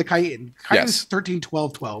better than the Kytan. Kytan is 13,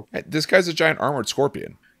 12, 12. This guy's a giant armored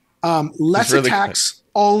scorpion. Less really attacks,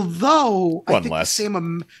 although one I think less.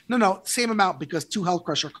 same amount because 2 Health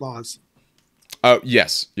Crusher claws. Oh,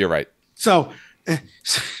 yes, you're right. So,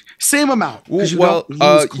 same amount. Well,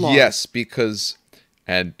 yes, because,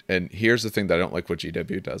 and here's the thing that I don't like what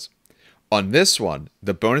GW does. On this one,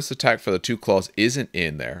 the bonus attack for the 2 claws isn't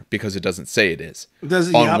in there because it doesn't say it is.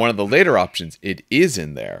 On one of the later options, it is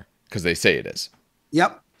in there because they say it is.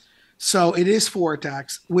 Yep. So it is 4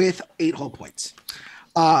 attacks with 8 hull points.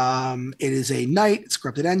 It is a knight. It's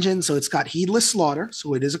corrupted engine, so it's got heedless slaughter.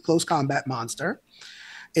 So it is a close combat monster.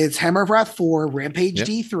 It's Hammer of Wrath 4, Rampage Yep.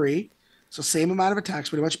 D3. So same amount of attacks,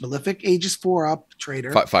 pretty much. Malefic Aegis 4 up,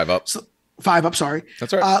 Traitor. 5 up. So 5 up, sorry.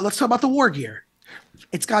 That's right. Let's talk about the war gear.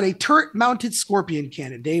 It's got a turret-mounted Scorpion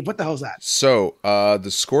cannon. Dave, what the hell is that? So the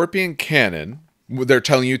Scorpion Cannon, they're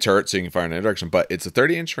telling you turret, so you can fire in any direction, but it's a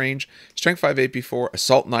 30-inch range, strength 5 AP4,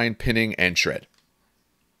 assault 9, pinning, and shred.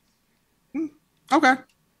 Okay.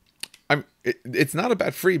 It's not a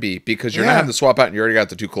bad freebie because you're not having to swap out and you already got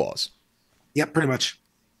the 2 claws. Yep, pretty much.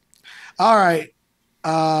 All right.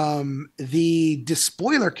 The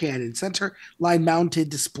despoiler cannon, center line mounted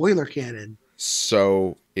despoiler cannon.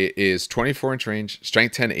 So it is 24-inch range,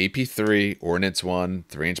 strength 10, AP3, ordnance 1,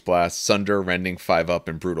 3-inch blast, sunder, rending 5 up,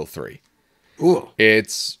 and brutal 3. Ooh.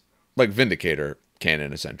 It's like Vindicator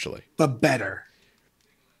cannon, essentially. But better.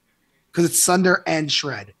 Because it's sunder and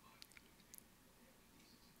shred.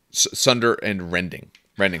 Sunder and rending.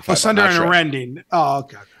 Rending 5 up. Sunder and rending. Oh,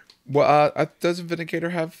 okay. Well, doesn't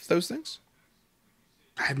Vindicator have those things?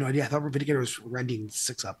 I have no idea. I thought Vindicator was rending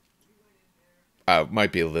 6 up.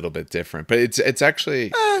 Might be a little bit different, but it's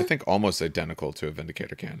actually I think almost identical to a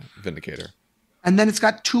Vindicator cannon. Vindicator. And then it's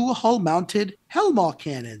got 2 hull mounted Hellmaw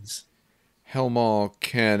cannons. Hellmaw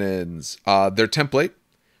cannons. They're template.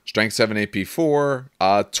 Strength 7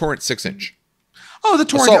 AP4. Torrent 6-inch. Oh, the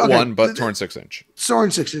Torrent. Assault 1, but Torrent 6-inch.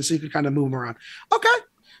 Torrent 6-inch, so you can kind of move them around. Okay.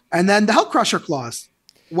 And then the Hellcrusher claws.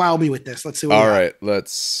 Wow me with this. Let's see what All right,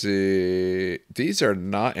 let's see. These are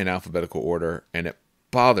not in alphabetical order, and it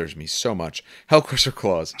bothers me so much. Hellcrusher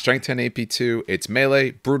claws. Strength 10 AP2. It's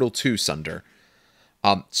melee. Brutal 2 sunder.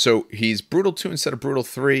 So he's brutal 2 instead of brutal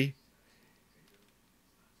 3.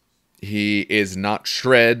 He is not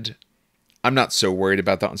shred. I'm not so worried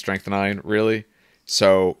about that on strength 9, really.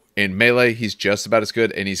 So in melee, he's just about as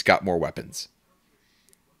good, and he's got more weapons.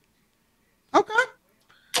 Okay.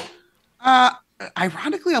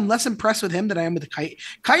 Ironically, I'm less impressed with him than I am with the Kytan.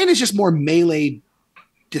 Kytan is just more melee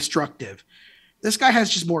destructive. This guy has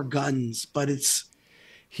just more guns, but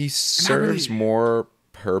he serves more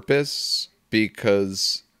purpose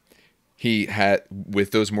because he had, with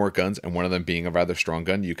those more guns, and one of them being a rather strong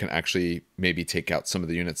gun, you can actually maybe take out some of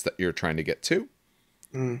the units that you're trying to get to.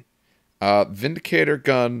 Vindicator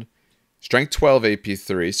gun, strength 12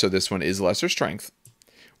 AP3, so this one is lesser strength.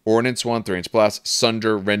 Ordnance 1, 3-inch blast,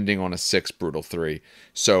 sunder, rending on a 6, brutal 3.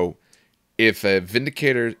 So if a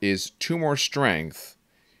Vindicator is 2 more strength,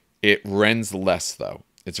 it rends less, though.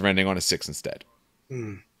 It's rending on a 6 instead.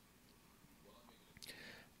 When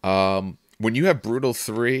you have brutal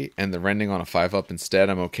 3 and the rending on a 5 up instead,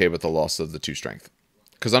 I'm okay with the loss of the 2 strength.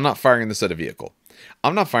 Because I'm not firing this at a vehicle.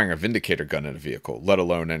 I'm not firing a Vindicator gun at a vehicle, let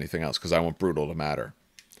alone anything else, because I want brutal to matter.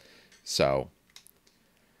 So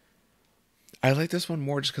I like this one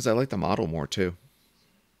more just because I like the model more, too.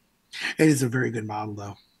 It is a very good model,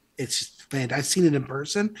 though. It's just, man, I've seen it in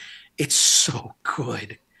person. It's so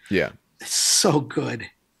good. Yeah. It's so good.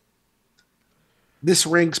 This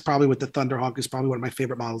ranks probably with the Thunderhawk is probably one of my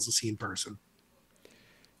favorite models to see in person.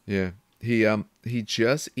 Yeah. He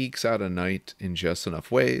just ekes out a knight in just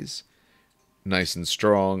enough ways. Nice and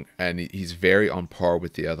strong. And he's very on par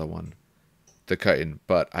with the other one, the Kytan.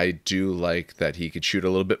 But I do like that he could shoot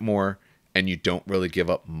a little bit more. And you don't really give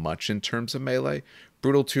up much in terms of melee.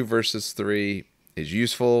 Brutal 2 versus 3 is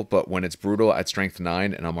useful, but when it's brutal at strength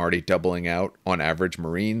 9 and I'm already doubling out on average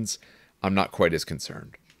Marines, I'm not quite as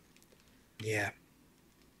concerned. Yeah.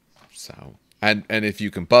 So, and if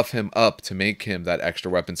you can buff him up to make him that extra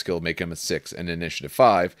weapon skill, make him a 6 and initiative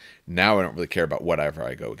 5, now I don't really care about whatever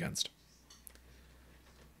I go against.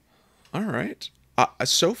 All right.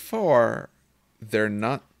 So far, they're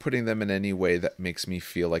not putting them in any way that makes me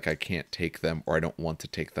feel like I can't take them or I don't want to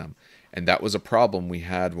take them. And that was a problem we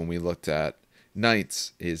had when we looked at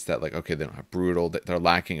Knights, is that like, okay, they don't have brutal, they're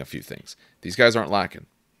lacking a few things. These guys aren't lacking.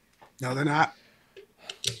 No, they're not.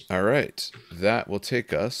 All right. That will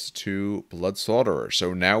take us to Blood Slaughterer.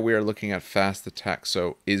 So now we are looking at fast attack.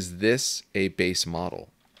 So is this a base model?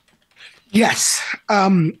 Yes.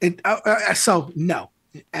 So no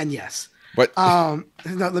and yes. But no,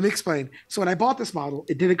 let me explain. So when I bought this model,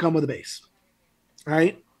 it didn't come with a base,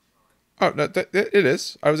 right? Oh, no, it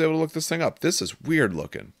is. I was able to look this thing up. This is weird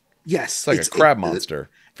looking. Yes. It's like a crab monster.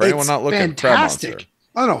 For anyone not looking, fantastic. Crab monster.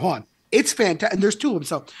 Oh, no, hold on. It's fantastic. And there's 2 of them.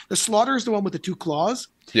 So the Slaughter is the one with the 2 claws.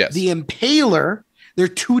 Yes. The Impaler, they're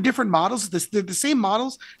 2 different models. They're the same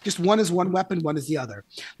models, just one is one weapon, one is the other.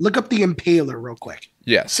 Look up the Impaler real quick.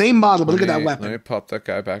 Yes. Same model, but look at that weapon. Let me pop that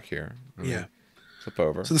guy back here. Yeah. Flip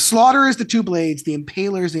over. So the Slaughter is the 2 blades, the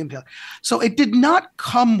Impaler is the Impaler. So it did not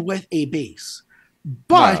come with a base,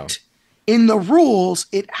 but in the rules,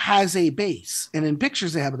 it has a base. And in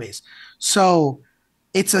pictures, they have a base. So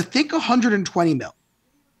it's, I think, 120 mil.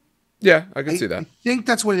 Yeah, I can see that. I think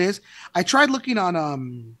that's what it is. I tried looking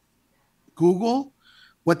on Google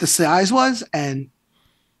what the size was, and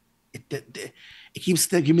it keeps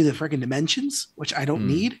giving me the freaking dimensions, which I don't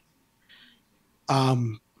need.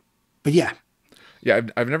 But yeah. Yeah,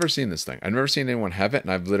 I've never seen this thing. I've never seen anyone have it,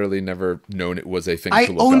 and I've literally never known it was a thing I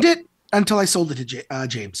to look owned up. it until I sold it to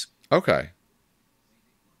James. Okay.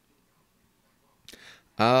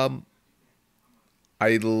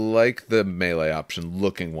 I like the melee option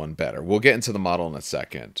looking one better. We'll get into the model in a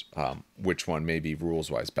second, which one may be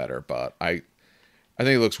rules-wise better, but I think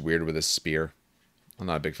it looks weird with a spear. I'm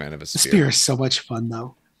not a big fan of a spear. The spear is so much fun,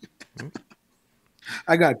 though.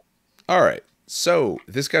 I got it. All right. So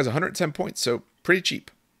this guy's 110 points, so pretty cheap.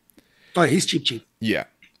 Oh, he's cheap. Yeah.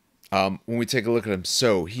 When we take a look at him,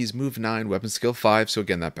 so he's move 9, weapon skill 5. So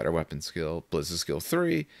again, that better weapon skill. Blizzard skill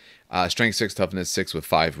 3. Strength 6, toughness 6 with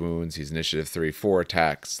 5 wounds. He's initiative 3, 4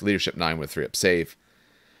 attacks. Leadership 9 with 3 up save.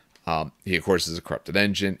 He, of course, is a corrupted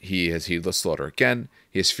engine. He has heedless slaughter again.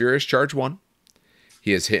 He has furious charge 1.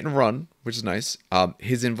 He has hit and run, which is nice.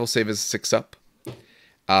 His invul save is 6 up.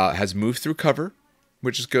 Has move through cover,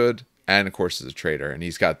 which is good. And, of course, is a traitor. And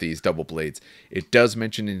he's got these double blades. It does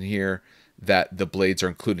mention in here that the blades are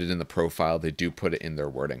included in the profile. They do put it in their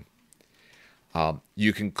wording.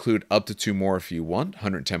 You can include up to 2 more if you want.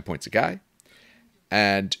 110 points a guy.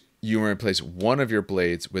 And you will replace one of your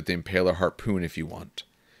blades with the Impaler Harpoon if you want.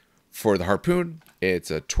 For the Harpoon, it's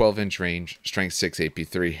a 12-inch range, strength 6, AP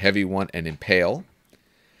 3, heavy 1, and Impale.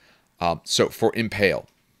 So for Impale,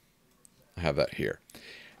 I have that here.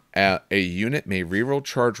 A unit may reroll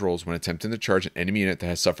charge rolls when attempting to charge an enemy unit that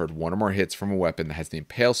has suffered 1 or more hits from a weapon that has the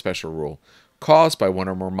Impale special rule caused by 1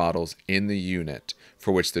 or more models in the unit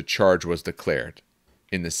for which the charge was declared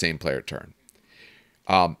in the same player turn.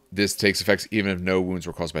 This takes effect even if no wounds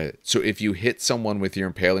were caused by it. So if you hit someone with your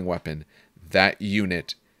impaling weapon, that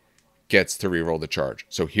unit gets to reroll the charge.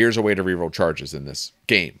 So here's a way to reroll charges in this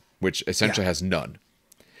game, which essentially has none.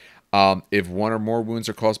 If 1 or more wounds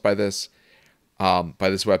are caused by this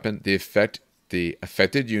weapon, the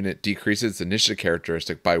affected unit decreases its initiative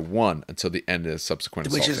characteristic by 1 until the end of the subsequent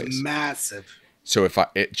assault phase. Which is massive. So if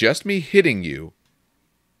just me hitting you,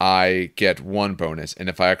 I get 1 bonus, and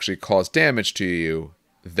if I actually cause damage to you,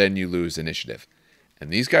 then you lose initiative. And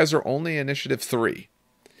these guys are only initiative 3.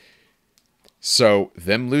 So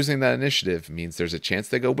them losing that initiative means there's a chance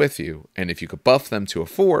they go with you, and if you could buff them to a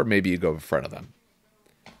 4, maybe you go in front of them.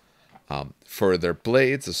 For their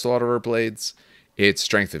blades, the Slaughterer blades, it's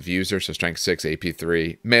strength of user, so strength 6, AP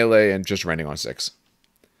 3, melee, and just rending on 6.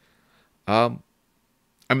 I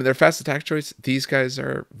mean, they're fast attack choice. These guys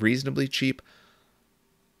are reasonably cheap.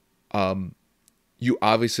 You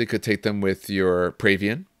obviously could take them with your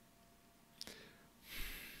Praevian.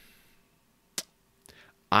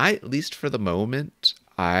 At least for the moment,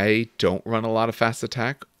 I don't run a lot of fast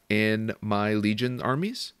attack in my Legion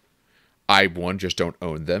armies. I, 1, just don't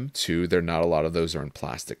own them. 2, there are not a lot of those are in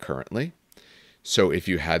plastic currently. So if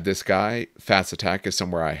you had this guy, fast attack is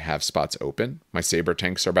somewhere I have spots open. My Saber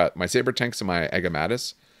tanks and my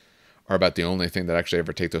Egamatis are about the only thing that actually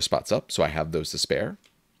ever take those spots up. So I have those to spare.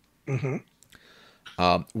 Mm-hmm.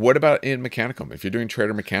 What about in Mechanicum? If you're doing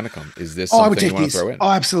Trader Mechanicum, is this something you want to throw in? Oh,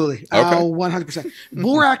 absolutely. Okay. 100%.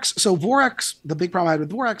 Vorax. So Vorax, the big problem I had with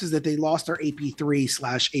Vorax is that they lost their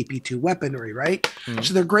AP3/AP2 weaponry, right? Mm-hmm.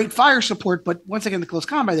 So they're great fire support, but once again, the close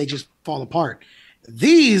combat, they just fall apart.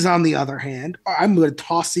 These, on the other hand, I'm going to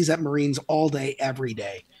toss these at Marines all day, every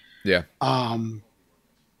day. Yeah.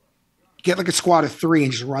 Get like a squad of 3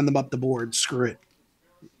 and just run them up the board. Screw it.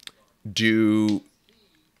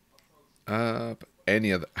 How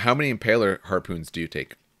many Impaler Harpoons do you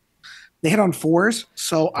take? They hit on 4s,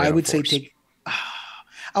 so I would say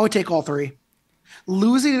I would take all 3.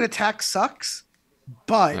 Losing an attack sucks,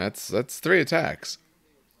 but that's 3 attacks.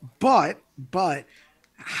 But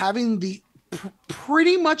having the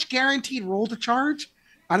pretty much guaranteed roll to charge.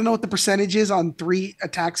 I don't know what the percentage is on 3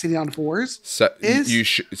 attacks hitting on 4s.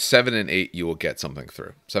 7 and 8, you will get something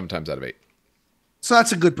through 7 times out of 8. So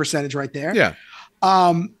that's a good percentage right there. Yeah.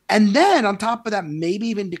 And then on top of that, maybe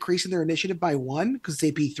even decreasing their initiative by 1 because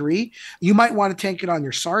it's AP3. You might want to tank it on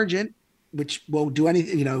your sergeant, which won't do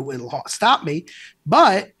anything. It'll stop me.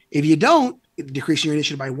 But if you don't, decreasing your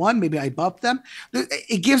initiative by 1, maybe I buff them.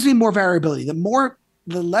 It gives me more variability.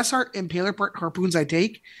 The less Impaler Harpoons I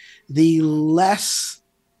take, the less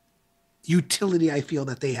utility I feel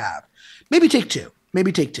that they have. Maybe take 2.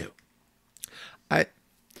 I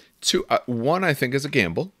two one I think is a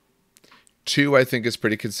gamble. Two I think is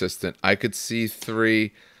pretty consistent. I could see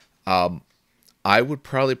three. I would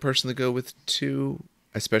probably personally go with two,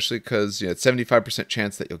 especially because it's 75%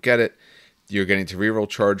 chance that you'll get it. You're getting to reroll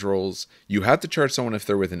charge rolls. You have to charge someone if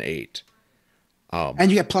they're within 8.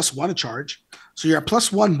 And you get +1 to charge. So you're at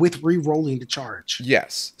 +1 with re-rolling to charge.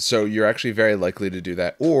 Yes. So you're actually very likely to do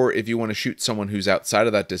that. Or if you want to shoot someone who's outside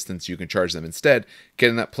of that distance, you can charge them instead.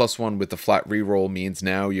 Getting that +1 with the flat reroll means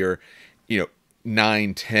now your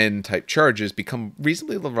 9, 10 type charges become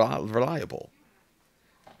reasonably reliable.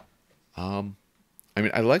 I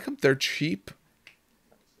mean, I like them. They're cheap.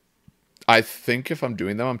 I think if I'm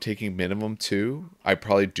doing them, I'm taking minimum 2. I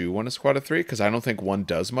probably do want a squad of 3 because I don't think 1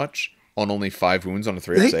 does much on only 5 wounds on a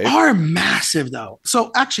 3-up save. They are massive, though.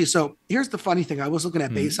 So here's the funny thing. I was looking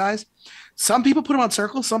at base size. Some people put them on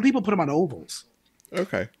circles. Some people put them on ovals.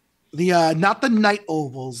 Okay. The not the knight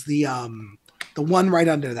ovals. The one right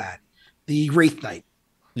under that. The Wraith Knight.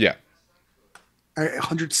 Yeah.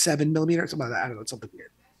 107 millimeter, something like that. I don't know. It's something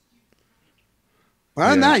weird. But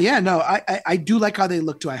other than that, yeah, no, I do like how they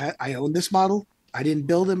look too. I own this model. I didn't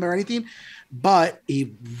build him or anything, but a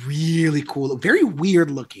really cool, very weird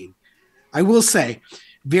looking. I will say,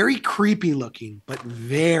 very creepy looking, but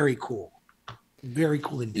very cool. Very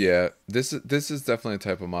cool indeed. Yeah, this is definitely a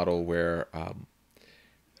type of model where,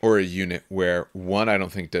 or a unit where one I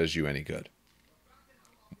don't think does you any good.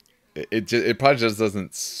 It probably just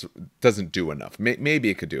doesn't do enough. Maybe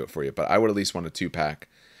it could do it for you, but I would at least want a 2-pack.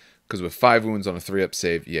 Because with 5 wounds on a 3-up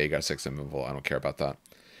save, yeah, you got a 6 invulnerable. I don't care about that.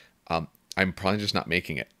 I'm probably just not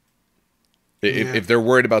making it. If they're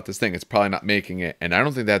worried about this thing, it's probably not making it. And I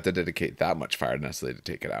don't think they have to dedicate that much fire necessarily to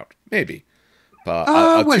take it out. Maybe. But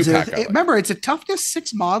a what is 2-pack. it? Remember, it's a toughness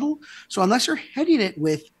 6 model. So unless you're heading it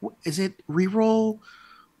with, is it reroll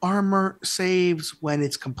armor saves when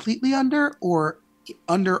it's completely under or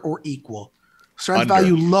equal? Strength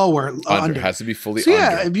value lower. Under. It has to be fully so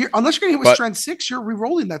under. Yeah, unless you're going to hit with strength 6, you're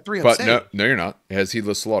re-rolling that 3-up save. But no, you're not. It has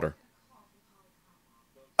Heedless Slaughter.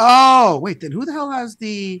 Oh, wait. Then who the hell has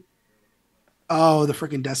the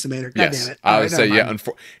freaking Decimator? God damn it. I would say, yeah.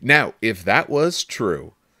 Now, if that was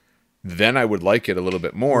true, then I would like it a little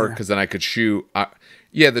bit more because then I could shoot.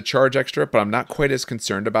 The charge extra, but I'm not quite as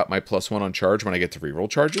concerned about my +1 on charge when I get to reroll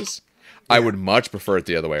charges. Yeah. I would much prefer it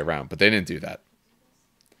the other way around, but they didn't do that.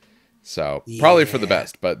 So, probably for the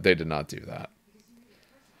best, but they did not do that.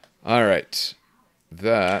 All right.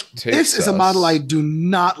 This is a model I do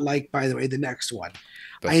not like, by the way, the next one.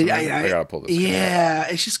 I gotta pull this. Yeah,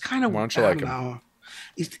 it's just kind of. Why don't you like him?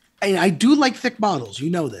 I do like thick models. You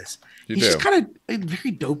know this. He's just kind of very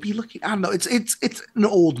dopey looking. I don't know. It's an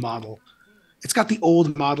old model. It's got the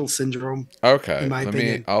old model syndrome. Okay. In my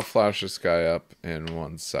opinion. I'll flash this guy up in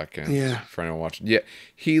 1 second. Yeah. For anyone watching. Yeah.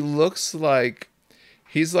 He looks like.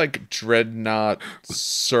 He's like Dreadnought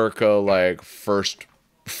circa like first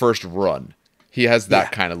run. He has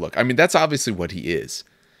that kind of look. I mean, that's obviously what he is.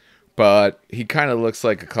 But he kind of looks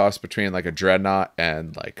like a cross between like a Dreadnought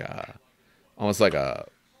and like almost like a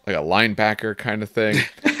linebacker kind of thing.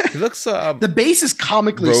 He looks the base is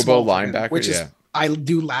comically Robo small linebacker, which is I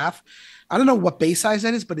do laugh. I don't know what base size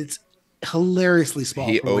that is, but it's hilariously small.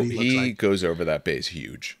 He goes over that base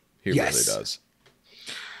huge. He really does.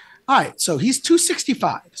 All right, so he's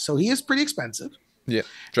 265, so he is pretty expensive. Yeah,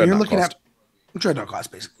 you're looking at Dreadnought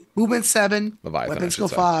cost basically. Movement 7, Leviathan, weapon skill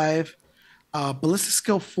 5, ballistic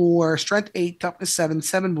skill 4, strength 8, toughness 7,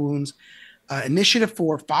 7 wounds, initiative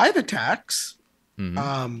 4, 5 attacks,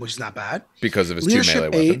 which is not bad because of his Leadership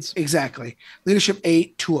 2 melee weapons. Exactly. Leadership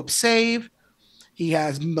 8, 2-up save. He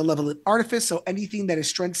has Malevolent Artifice, so anything that is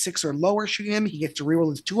strength 6 or lower shooting him, he gets to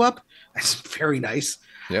reroll his 2-up. That's very nice.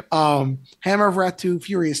 Yep. Hammer of Wrath 2,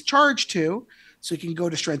 Furious Charge 2, so he can go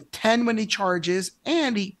to strength 10 when he charges,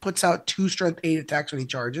 and he puts out 2 strength 8 attacks when he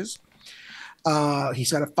charges.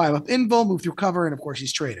 He's got a 5-up invul, move through cover, and of course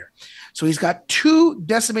he's traitor. So he's got 2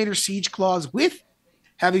 Decimator Siege Claws with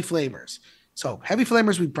Heavy Flamers. So Heavy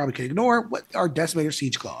Flamers we probably could ignore. What are Decimator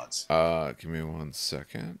Siege Claws? Give me 1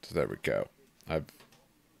 second. There we go.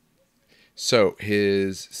 So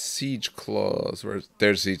his Siege Claws,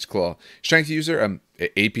 there's Siege Claw. Strength user,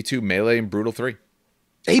 AP2, melee, and brutal 3.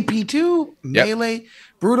 AP2, melee,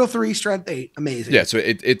 brutal 3, strength 8. Amazing. Yeah, so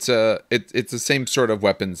it's the same sort of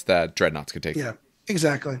weapons that Dreadnoughts could take. Yeah,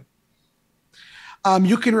 exactly.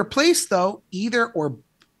 You can replace though either of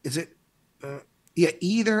its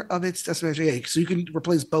Decimator. Yeah, so you can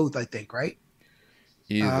replace both, I think, right?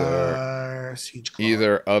 Siege Claw.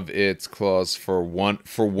 Either of its claws for one of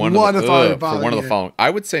the following. I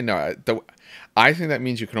would say no. I think that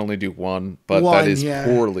means you can only do one, but that is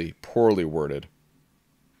poorly worded.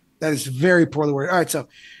 That is very poorly worded. All right, so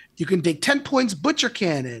you can take 10 points Butcher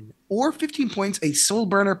Cannon or 15 points a Soul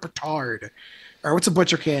Burner Petard. All right, what's a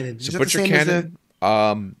Butcher Cannon? So Is that the Butcher same as the...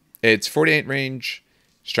 Cannon, it's 48 range,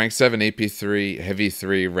 strength 7, AP 3, heavy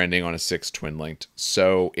 3, rending on a 6, twin linked.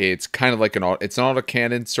 So it's kind of like it's an auto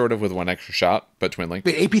cannon, sort of with one extra shot, but twin linked.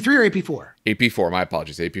 Wait, AP3 or AP4? AP4, my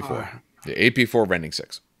apologies, AP4. The AP4 rending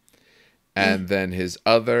 6. And then his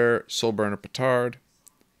other Soul Burner Petard.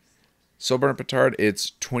 Soul Burner Petard,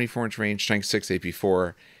 it's 24-inch range, strength 6,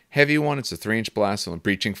 AP4. Heavy one, it's a 3-inch blast on a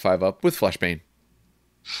breaching 5 up with Fleshbane.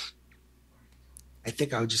 I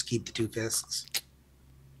think I would just keep the 2 fists.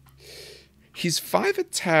 He's 5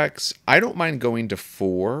 attacks. I don't mind going to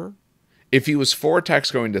 4. If he was 4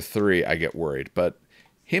 attacks going to 3, I get worried. But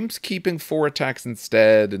him keeping 4 attacks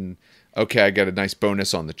instead, and okay, I get a nice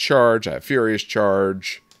bonus on the charge. I have Furious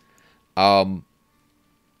Charge. I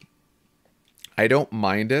don't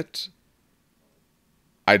mind it.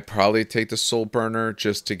 I'd probably take the Soul Burner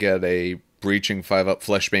just to get a breaching 5 up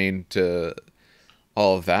Fleshbane to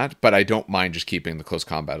all of that, but I don't mind just keeping the close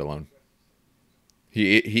combat alone.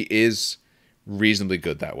 He is reasonably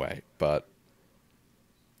good that way, but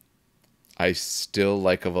I still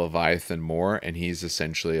like a Leviathan more, and he's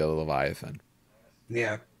essentially a Leviathan.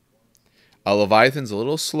 Yeah. A Leviathan's a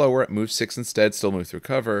little slower. It moves 6 instead, still move through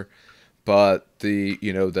cover, but the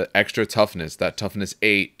extra toughness, that toughness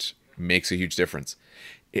 8, makes a huge difference.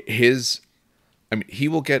 He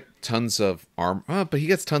will get tons of armor, but he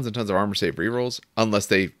gets tons and tons of armor save rerolls unless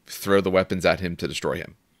they throw the weapons at him to destroy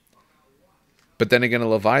him. But then again, a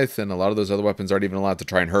Leviathan, a lot of those other weapons aren't even allowed to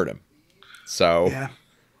try and hurt him. So,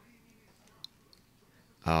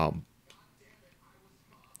 yeah.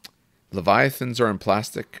 Leviathans are in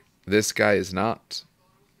plastic. This guy is not.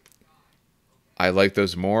 I like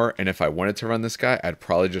those more, and if I wanted to run this guy, I'd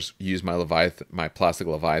probably just use my Leviathan, my plastic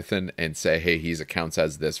Leviathan, and say, hey, he counts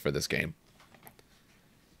as this for this game.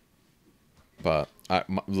 But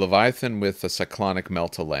Leviathan with a Cyclonic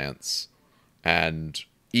Melta Lance and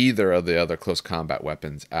either of the other close combat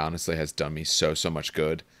weapons honestly has done me so much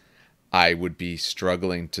good. I would be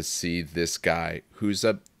struggling to see this guy, who's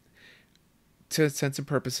to sense and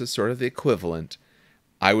purposes, sort of the equivalent.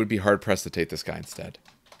 I would be hard pressed to take this guy instead.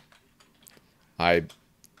 I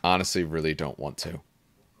honestly really don't want to.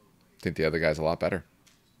 I think the other guy's a lot better.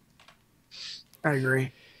 I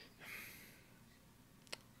agree.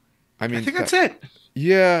 I mean, I think that's it.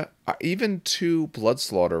 Yeah, even 2 Blood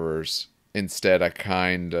Slaughterers instead I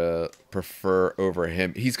kind of prefer over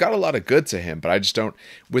him. He's got a lot of good to him, but I just don't,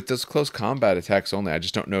 with those close combat attacks only, I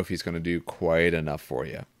just don't know if he's going to do quite enough for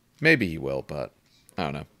you. Maybe he will, but I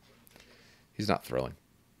don't know. He's not thrilling.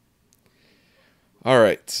 All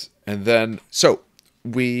right, and then, so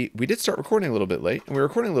we did start recording a little bit late, and we were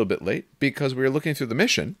recording a little bit late because we were looking through the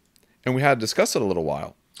mission, and we had to discuss it a little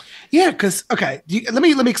while. Yeah, because okay, let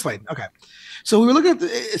me explain. Okay, so we were looking at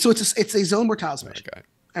it's a Zone Mortalis mission, Okay.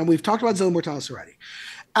 and we've talked about Zone Mortalis already.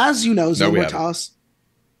 As you know, Zone Mortalis.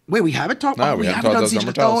 Wait, we haven't talked. No, we haven't done Siege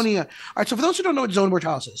of Lithonia. All right, so for those who don't know what Zone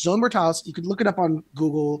Mortalis is, Zone Mortalis, you could look it up on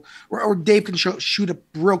Google, or Dave can shoot a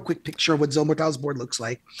real quick picture of what Zone Mortalis board looks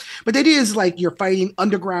like. But the idea is like you're fighting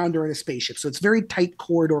underground or in a spaceship, so it's very tight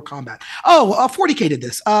corridor combat. Oh, 40k did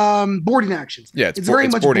this. Boarding actions. Yeah, it's very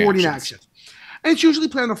much boarding actions. And it's usually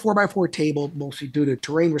played on a 4x4 table, mostly due to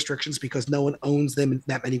terrain restrictions because no one owns them in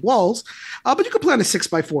that many walls. But you can play on a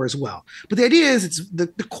 6x4 as well. But the idea is the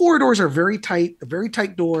corridors are very tight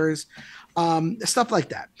doors, stuff like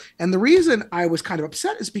that. And the reason I was kind of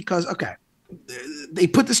upset is because, okay, they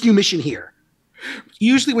put this new mission here.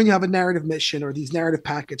 Usually when you have a narrative mission or these narrative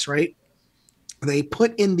packets, right? They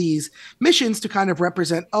put in these missions to kind of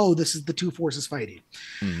represent, oh, this is the 2 forces fighting.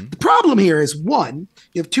 Mm-hmm. The problem here is, one,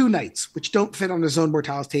 you have 2 knights, which don't fit on the Zone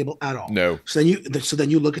Mortalis table at all. No. So then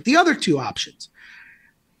you look at the other 2 options.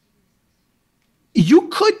 You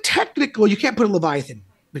could technically, you can't put a Leviathan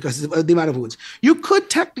because of the amount of wounds. You could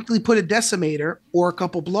technically put a Decimator or a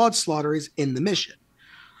couple Blood Slaughterers in the mission.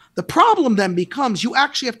 The problem then becomes you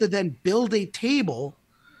actually have to then build a table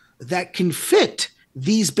that can fit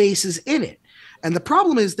these bases in it. And the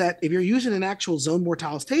problem is that if you're using an actual Zone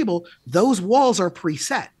Mortalis table, those walls are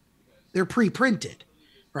preset. They're pre-printed,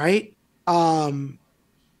 right? So,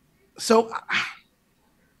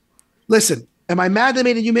 listen, am I mad they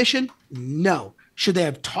made a new mission? No. Should they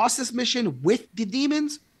have tossed this mission with the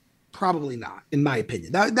demons? Probably not, in my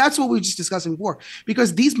opinion. That's what we were just discussing before.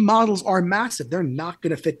 Because these models are massive. They're not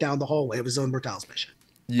going to fit down the hallway of a Zone Mortalis mission.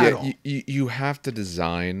 Yeah, you have to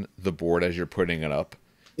design the board as you're putting it up.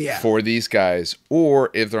 Yeah. For these guys, or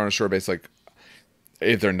if they're on a shore base, like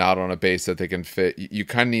if they're not on a base that they can fit, you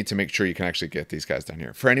kind of need to make sure you can actually get these guys down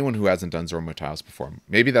here. For anyone who hasn't done Zora Mortalis before,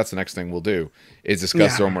 maybe that's the next thing we'll do is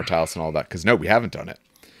discuss Zora Mortalis and all that. Because no, we haven't done it.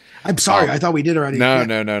 I'm sorry, I thought we did already.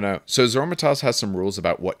 No. So Zora Mortalis has some rules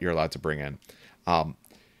about what you're allowed to bring in.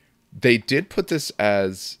 They did put this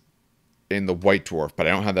as in the White Dwarf, but I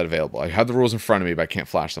don't have that available. I have the rules in front of me, but I can't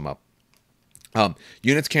flash them up.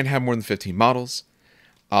 Units can't have more than 15 models.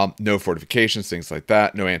 No fortifications, things like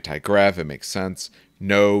that. No anti-grav, it makes sense.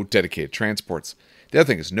 No dedicated transports. The other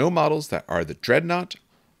thing is no models that are the Dreadnought,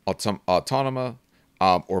 Autonoma,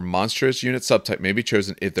 or Monstrous unit subtype may be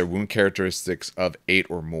chosen if their wound characteristics of 8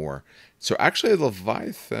 or more. So actually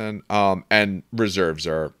Leviathan and reserves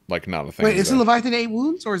are like not a thing. Wait, isn't Leviathan 8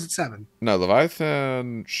 wounds or is it 7? No,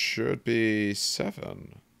 Leviathan should be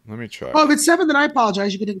 7. Let me check. Oh, if it's 7, then I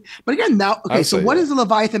apologize. You could, but again, now, okay, so what is the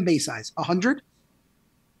Leviathan base size? 100?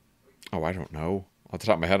 Oh, I don't know. Off the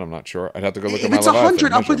top of my head, I'm not sure. I'd have to go look at if my it's Leviathan.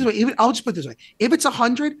 100, I'll put it this way. I'll just put it this way. If it's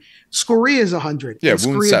 100, Scoria is 100. Yeah,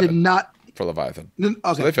 wound 7 did not for Leviathan. Okay.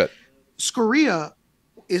 So they fit. Scoria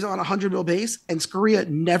is on a 100 mil base, and Scoria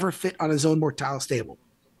never fit on a Zone Mortalis table.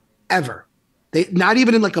 Ever. They not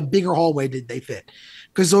even in like a bigger hallway did they fit.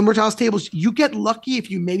 Because Zone Mortalis tables, you get lucky if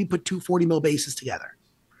you maybe put 2 40 mil bases together,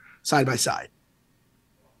 side by side.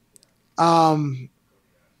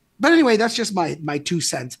 But anyway, that's just my 2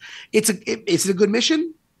 cents. It's a good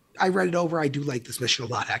mission. I read it over. I do like this mission a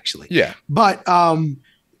lot, actually. Yeah. But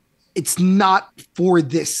it's not for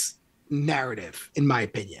this narrative, in my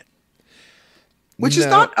opinion. Which is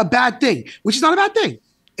not a bad thing.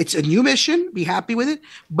 It's a new mission. Be happy with it.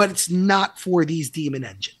 But it's not for these demon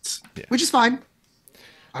engines. Yeah. Which is fine.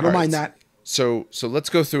 I don't mind that. So let's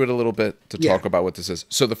go through it a little bit to talk about what this is.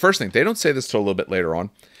 So the first thing, they don't say this till a little bit later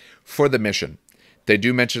on. For the mission, they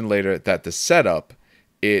do mention later that the setup,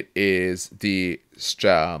 it is the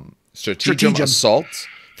Stratagem Assault.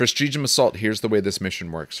 For Stratagem Assault, here's the way this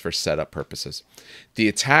mission works for setup purposes. The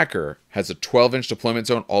attacker has a 12-inch deployment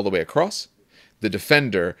zone all the way across. The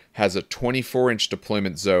defender has a 24-inch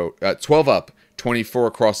deployment zone, 12 up, 24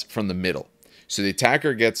 across from the middle. So the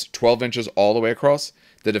attacker gets 12 inches all the way across.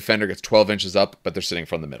 The defender gets 12 inches up, but they're sitting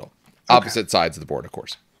from the middle. Opposite sides of the board, of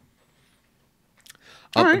course.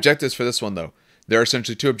 Objectives for this one, though. There are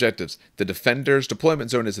essentially 2 objectives. The defender's deployment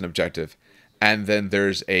zone is an objective, and then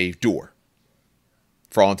there's a door.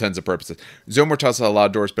 For all intents and purposes. Zone Mortalis has a lot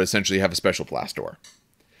of doors, but essentially you have a special blast door.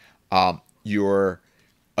 Your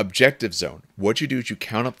objective zone. What you do is you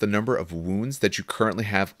count up the number of wounds that you currently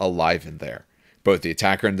have alive in there. Both the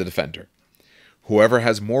attacker and the defender. Whoever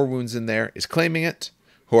has more wounds in there is claiming it.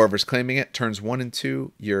 Whoever's claiming it, turns 1 and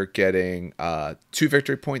 2, you're getting 2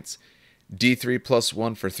 victory points. D3 plus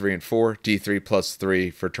 1 for 3 and 4. D3 plus 3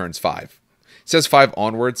 for turns 5. It says 5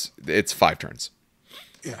 onwards. It's 5 turns.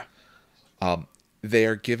 Yeah. They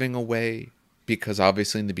are giving away, because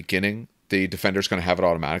obviously in the beginning, the defender's going to have it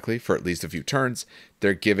automatically for at least a few turns.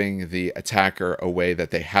 They're giving the attacker a way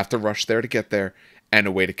that they have to rush there to get there, and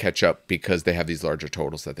a way to catch up because they have these larger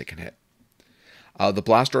totals that they can hit. The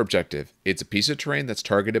blast door objective, it's a piece of terrain that's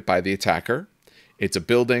targeted by the attacker. It's a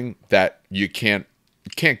building that you can't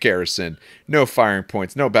garrison. No firing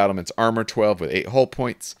points, no battlements. Armor 12 with 8 hull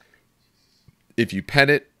points. If you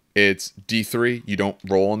pen it, it's D3. You don't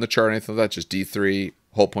roll on the chart or anything like that. Just D3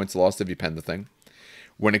 hull points lost if you pen the thing.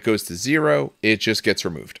 When it goes to 0, it just gets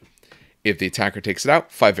removed. If the attacker takes it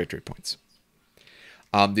out, 5 victory points.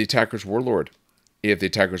 The attacker's warlord. If the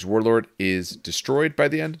attacker's warlord is destroyed by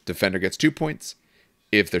the end, defender gets 2 points.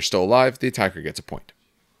 If they're still alive, the attacker gets a point.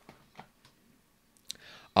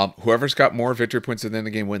 Whoever's got more victory points at the end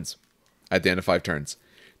of the game wins at the end of 5 turns.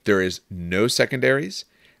 There is no secondaries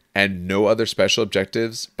and no other special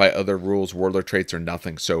objectives by other rules, warlord traits, or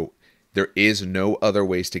nothing. So there is no other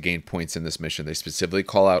ways to gain points in this mission. They specifically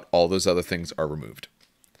call out all those other things are removed.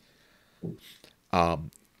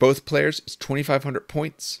 Both players is 2,500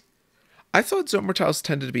 points. I thought Zone Mortalis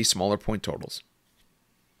tended to be smaller point totals.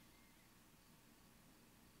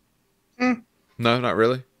 No, not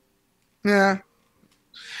really. Yeah.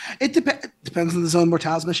 It depends on the Zone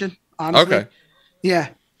Mortalis mission, honestly. Okay. Yeah.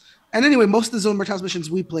 And anyway, most of the Zone Mortalis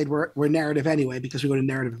missions we played were narrative anyway, because we go to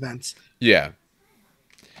narrative events. Yeah.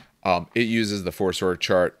 It uses the 4-sword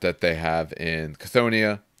chart that they have in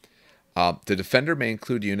Chthoniya. The defender may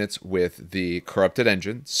include units with the corrupted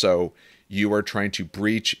engine, so you are trying to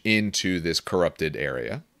breach into this corrupted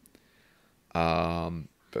area.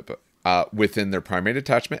 Within their primary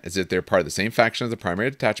detachment, as if they're part of the same faction as the primary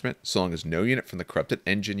detachment, so long as no unit from the corrupted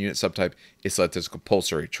engine unit subtype is selected as a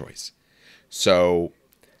compulsory choice. So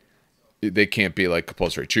they can't be like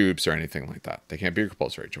compulsory troops or anything like that. They can't be a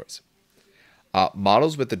compulsory choice.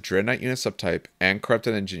 Models with the Dreadnought unit subtype and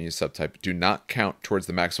Corrupted Engine unit subtype do not count towards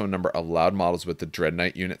the maximum number allowed models with the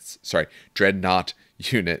Dreadnought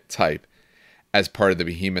unit type as part of the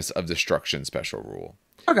Behemoths of Destruction special rule.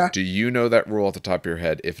 Okay. Do you know that rule off the top of your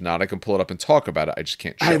head? If not, I can pull it up and talk about it. I just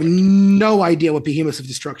can't show I have it. no idea what Behemoths of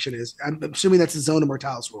Destruction is. I'm assuming that's a Zone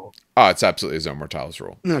Immortalis rule. Oh, it's absolutely a Zone Mortalis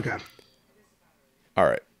rule. Okay. All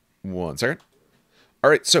right. 1 second. All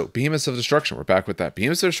right, so Behemoths of Destruction. We're back with that.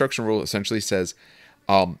 Behemoths of Destruction rule essentially says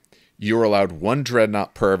you're allowed 1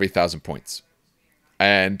 Dreadnought per every 1,000 points.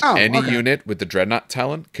 And any unit with the Dreadnought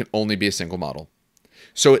Talon can only be a single model.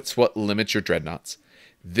 So it's what limits your Dreadnoughts.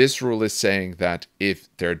 This rule is saying that if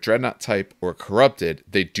they're Dreadnought type or corrupted,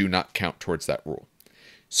 they do not count towards that rule.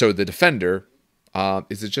 So the Defender,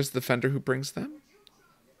 is it just the Defender who brings them?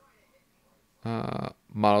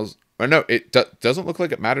 Models, or no, it doesn't look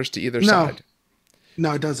like it matters to either side.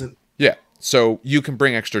 No, it doesn't. Yeah, so you can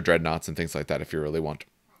bring extra Dreadnoughts and things like that if you really want.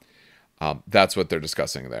 That's what they're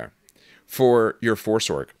discussing there. For your Force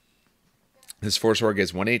Org, this Force Org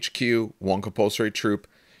is 1 HQ, 1 compulsory troop.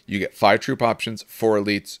 You get 5 troop options, 4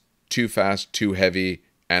 elites, 2 fast, 2 heavy,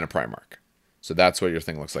 and a Primarch. So that's what your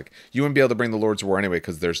thing looks like. You wouldn't be able to bring the Lords of War anyway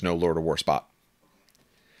because there's no Lord of War spot.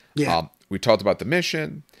 Yeah. We talked about the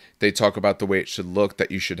mission. They talk about the way it should look,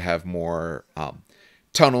 that you should have more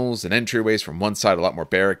tunnels and entryways from one side, a lot more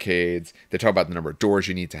barricades. They talk about the number of doors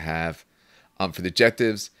you need to have. For the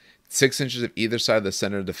objectives, 6 inches of either side of the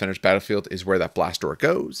center of the defender's battlefield is where that blast door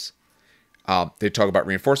goes. They talk about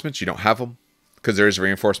reinforcements. You don't have them because there is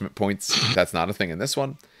reinforcement points. That's not a thing in this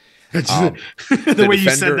one. The way you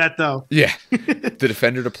said that, though. Yeah. The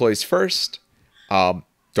defender deploys first.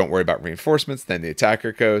 Don't worry about reinforcements. Then the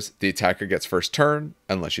attacker goes. The attacker gets first turn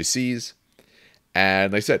unless she sees.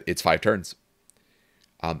 And like I said, it's 5 turns.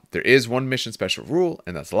 There is one mission special rule,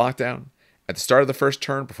 and that's lockdown. At the start of the first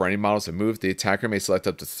turn, before any models have moved, the attacker may select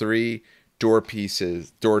up to 3 door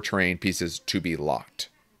terrain pieces to be locked.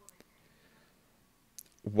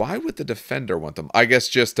 Why would the defender want them? I guess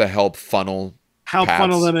just to help funnel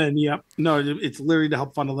them in. Yep. No, it's literally to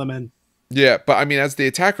help funnel them in. Yeah, but I mean, as the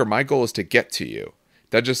attacker, my goal is to get to you.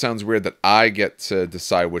 That just sounds weird that I get to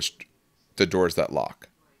decide which the doors that lock.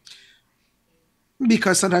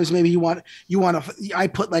 Because sometimes maybe you want to. I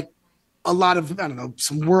put like a lot of, I don't know,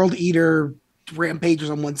 some World Eater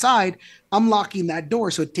rampagers on one side. I'm locking that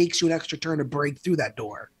door, so it takes you an extra turn to break through that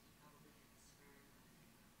door.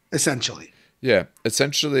 Essentially. Yeah,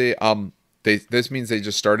 essentially, this means they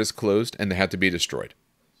just start as closed and they have to be destroyed.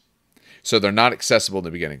 So they're not accessible in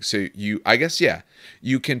the beginning. So I guess,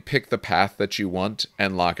 you can pick the path that you want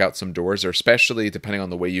and lock out some doors, or especially depending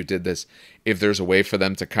on the way you did this, if there's a way for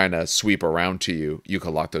them to kind of sweep around to you, you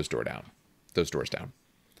can lock those doors down.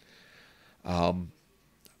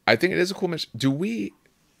 I think it is a cool mission. We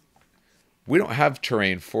don't have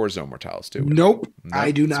terrain for Zone Mortalis, do we? Nope.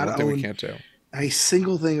 I do not own we can't do. A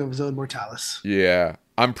single thing of Zone Mortalis. Yeah.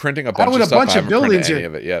 I'm printing a bunch of stuff. I haven't printed any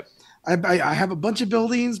of it yet. I have a bunch of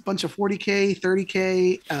buildings, bunch of 40k,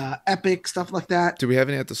 30k, epic stuff like that. Do we have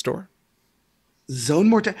any at the store? Zone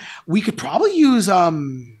Mortalis. We could probably use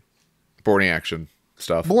boarding action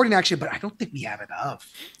stuff. Boarding action, but I don't think we have enough.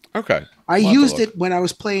 Okay. I used it when I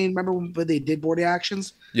was playing. Remember when they did boarding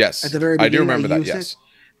actions? Yes. At the very beginning, I do remember that. Yes.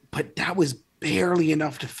 But that was barely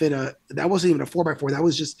enough to fit that wasn't even a 4x4. That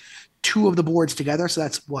was just 2 of the boards together. So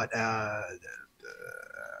that's what I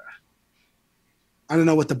don't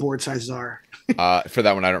know what the board sizes are. For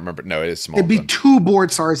that one, I don't remember. No, it is small. It'd be 2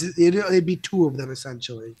 board sizes. It'd be 2 of them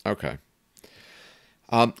essentially. Okay.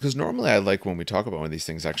 Because normally I like when we talk about one of these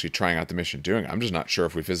things actually trying out the mission, doing it. I'm just not sure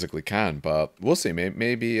if we physically can, but we'll see.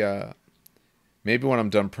 Maybe when I'm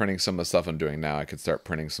done printing some of the stuff I'm doing now, I could start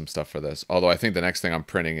printing some stuff for this. Although I think the next thing I'm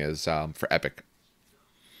printing is for Epic.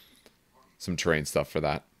 Some terrain stuff for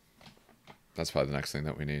that. That's probably the next thing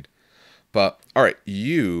that we need. But, all right,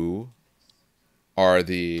 you are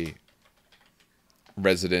the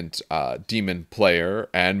resident demon player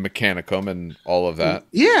and Mechanicum and all of that.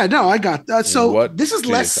 Yeah, no, I got that. So What this is do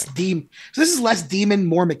you less think? demon. So this is less demon,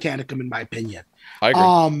 more Mechanicum, in my opinion. I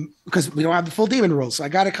agree. Because we don't have the full demon rules, so I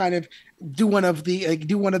got to kind of do one of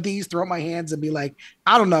these, throw up my hands, and be like,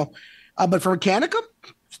 I don't know. But for Mechanicum,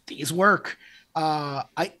 these work.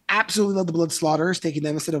 I absolutely love the Blood Slaughterers, taking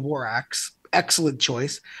them instead of War Axe. Excellent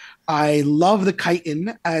choice. I love the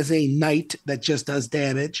Kytan as a knight that just does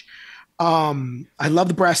damage. I love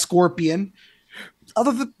the Brass Scorpion.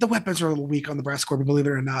 Although the weapons are a little weak on the Brass Scorpion, believe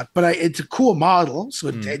it or not, but it's a cool model, so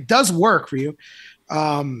it does work for you.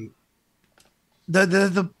 The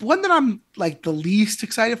one that I'm like the least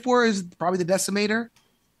excited for is probably the Decimator.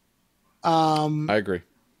 I agree.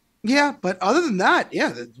 Yeah, but other than that,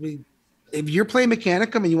 yeah, if you're playing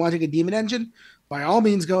Mechanicum and you want to take a demon engine, by all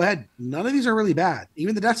means, go ahead. None of these are really bad.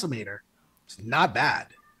 Even the Decimator, it's not bad.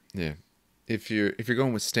 Yeah. If you're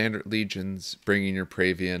going with standard legions, bringing your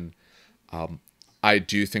Praevian, I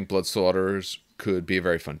do think Blood Slaughterers could be a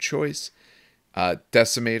very fun choice.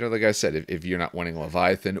 Decimator, like I said, if you're not wanting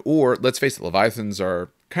Leviathan, or let's face it, Leviathans are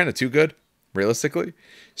kind of too good, realistically.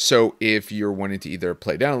 So if you're wanting to either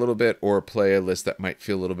play down a little bit or play a list that might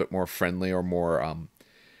feel a little bit more friendly or more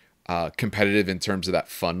competitive in terms of that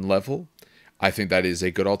fun level, I think that is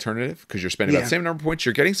a good alternative because you're spending about the same number of points.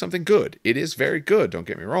 You're getting something good. It is very good, don't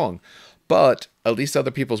get me wrong. But at least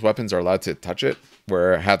other people's weapons are allowed to touch it,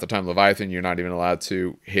 where half the time Leviathan, you're not even allowed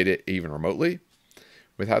to hit it even remotely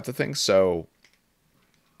with half the things. So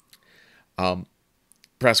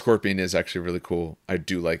Brass Scorpion is actually really cool. I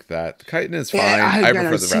do like that. The Kytan is fine. I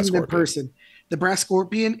prefer the Brass Scorpion. In person. The Brass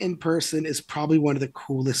Scorpion in person is probably one of the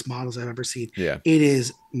coolest models I've ever seen. Yeah. It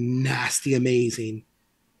is nasty amazing.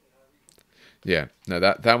 Yeah. No,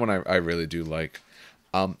 that one I really do like.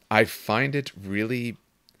 I find it really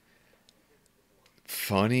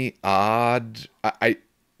funny, odd.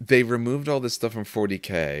 They removed all this stuff from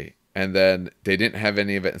 40k, and then they didn't have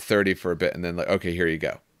any of it in 30 for a bit, and then like, okay, here you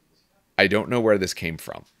go. I don't know where this came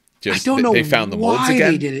from. Just I don't know they found the molds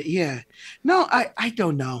again. They did it. Yeah. No, I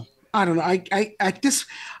don't know. I don't know. I this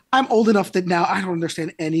I'm old enough that now I don't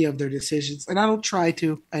understand any of their decisions, and I don't try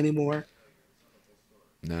to anymore.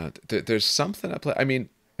 No, there's something at play. I mean,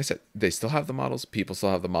 I said they still have the models. People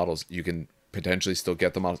still have the models. You can potentially still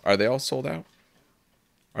get the models. Are they all sold out?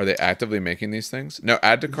 Are they actively making these things? No,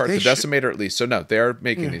 add to cart the Decimator at least. So no, they are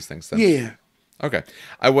making these things then. Yeah. Okay.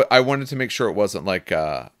 I wanted to make sure it wasn't like,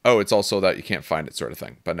 oh, it's all sold out, you can't find it sort of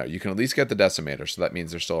thing. But no, you can at least get the Decimator, so that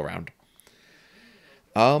means they're still around.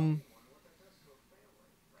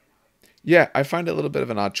 Yeah, I find it a little bit of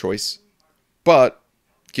an odd choice. But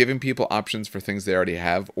giving people options for things they already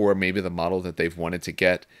have, or maybe the model that they've wanted to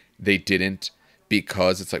get, they didn't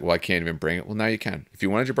because it's like, well, I can't even bring it. Well, now you can. If you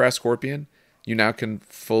wanted your Brass Scorpion, you now can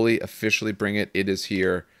fully, officially bring it. It is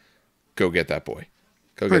here. Go get that boy.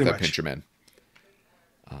 Go get that Pincherman.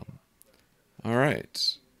 All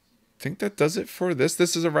right. I think that does it for this.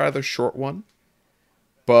 This is a rather short one,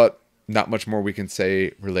 but not much more we can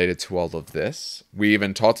say related to all of this. We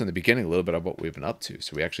even talked in the beginning a little bit about what we've been up to,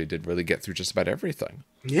 so we actually did really get through just about everything.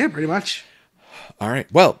 Yeah, pretty much. All right.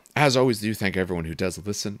 Well, as always, do thank everyone who does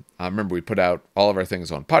listen. Remember, we put out all of our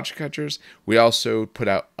things on Podcatchers. We also put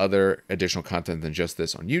out other additional content than just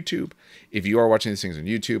this on YouTube. If you are watching these things on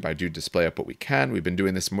YouTube, I do display up what we can. We've been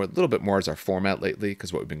doing this a little bit more as our format lately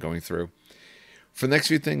because what we've been going through. For the next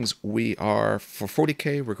few things, we are, for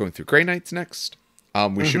 40k, we're going through Grey Knights next.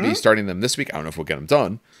 We should be starting them this week. I don't know if we'll get them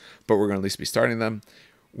done, but we're going to at least be starting them.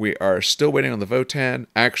 We are still waiting on the Votan.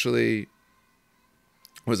 Actually,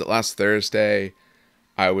 was it last Thursday?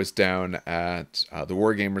 I was down at the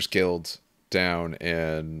Wargamers Guild down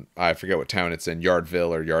in, I forget what town it's in, Yardville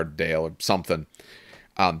or Yarddale or something,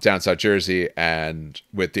 down South Jersey. And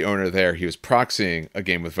with the owner there, he was proxying a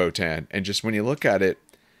game with Votan. And just when you look at it,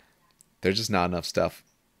 there's just not enough stuff.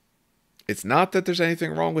 It's not that there's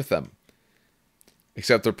anything wrong with them,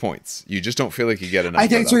 except their points. You just don't feel like you get enough. I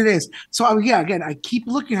think that's what it is. So yeah, again, I keep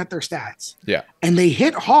looking at their stats. Yeah. And they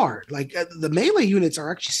hit hard. Like the melee units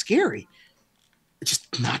are actually scary. It's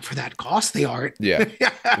just not for that cost. They aren't. Yeah.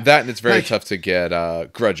 That, and it's very tough to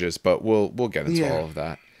get grudges, but we'll get into all of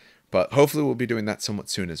that. But hopefully we'll be doing that somewhat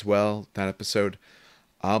soon as well, that episode.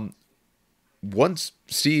 Once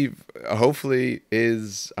Steve hopefully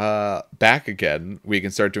is back again, we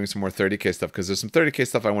can start doing some more 30k stuff, because there's some 30k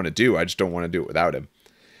stuff I want to do. I just don't want to do it without him.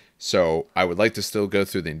 So I would like to still go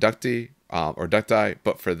through the inductee or ducti,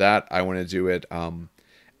 but for that I want to do it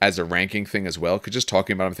as a ranking thing as well, because just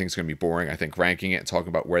talking about them, I think is going to be boring. I think ranking it and talking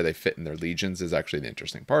about where they fit in their legions is actually the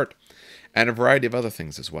interesting part, and a variety of other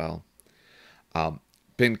things as well.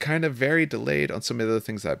 Been kind of very delayed on some of the other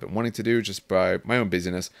things that I've been wanting to do just by my own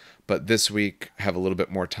busyness, but this week have a little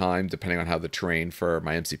bit more time depending on how the terrain for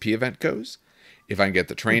my MCP event goes. If I can get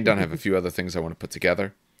the terrain done, I have a few other things I want to put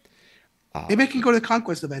together. Maybe I can go to the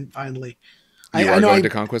Conquest event finally. You are going to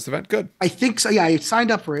Conquest event? Good. I think so. Yeah, I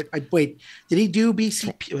signed up for it. Wait, did he do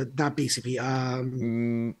BCP? Not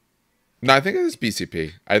BCP. No, I think it is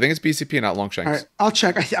BCP. I think it's BCP, not Longshanks. All right, I'll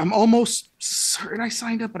check. I'm almost certain I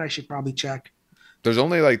signed up, but I should probably check. There's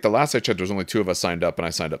only, like, the last I checked, there's only 2 of us signed up, and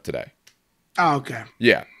I signed up today. Oh, okay.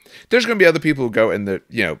 Yeah. There's going to be other people who go, and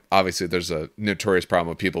obviously there's a notorious problem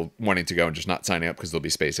with people wanting to go and just not signing up because there'll be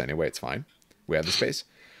space anyway. It's fine. We have the space.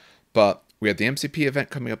 But we have the MCP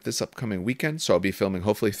event coming up this upcoming weekend, so I'll be filming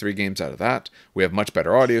hopefully 3 games out of that. We have much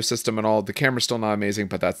better audio system and all. The camera's still not amazing,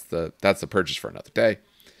 but that's the purchase for another day.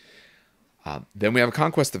 Then we have a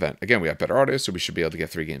Conquest event. Again, we have better audio, so we should be able to get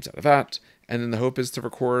 3 games out of that. And then the hope is to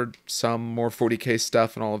record some more 40k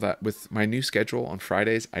stuff and all of that. With my new schedule on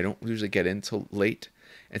Fridays, I don't usually get in till late.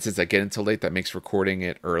 And since I get in till late, that makes recording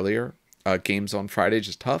it earlier. Games on Friday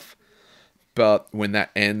just tough. But when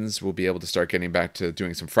that ends, we'll be able to start getting back to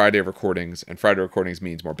doing some Friday recordings. And Friday recordings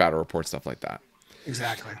means more battle report, stuff like that.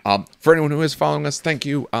 Exactly. For anyone who is following us, thank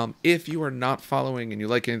you. If you are not following and you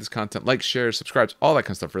like any of this content, like, share, subscribes, all that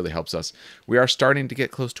kind of stuff really helps us. We are starting to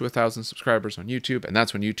get close to 1,000 subscribers on YouTube, and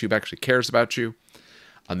that's when YouTube actually cares about you.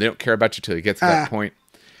 They don't care about you till you get to that point,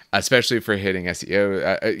 especially for hitting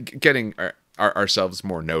SEO, getting ourselves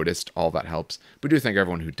more noticed. All that helps. We do thank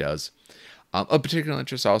everyone who does. Of particular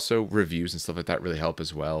interest, also reviews and stuff like that really help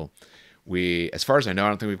as well. As far as I know, I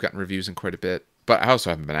don't think we've gotten reviews in quite a bit. But I also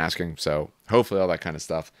haven't been asking, so hopefully all that kind of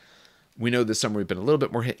stuff. We know this summer we've been a little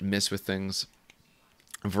bit more hit and miss with things.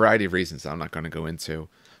 A variety of reasons that I'm not going to go into.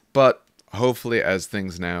 But hopefully as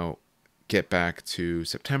things now get back to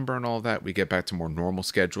September and all of that, we get back to more normal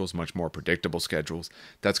schedules, much more predictable schedules.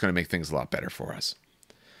 That's going to make things a lot better for us.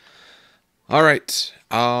 All right.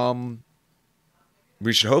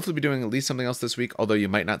 We should hopefully be doing at least something else this week, although you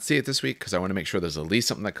might not see it this week because I want to make sure there's at least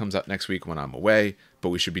something that comes out next week when I'm away. But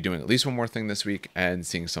we should be doing at least one more thing this week and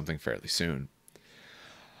seeing something fairly soon.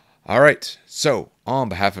 All right. So on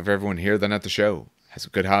behalf of everyone here then at the show, have a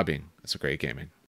good hobbying. It's a great gaming.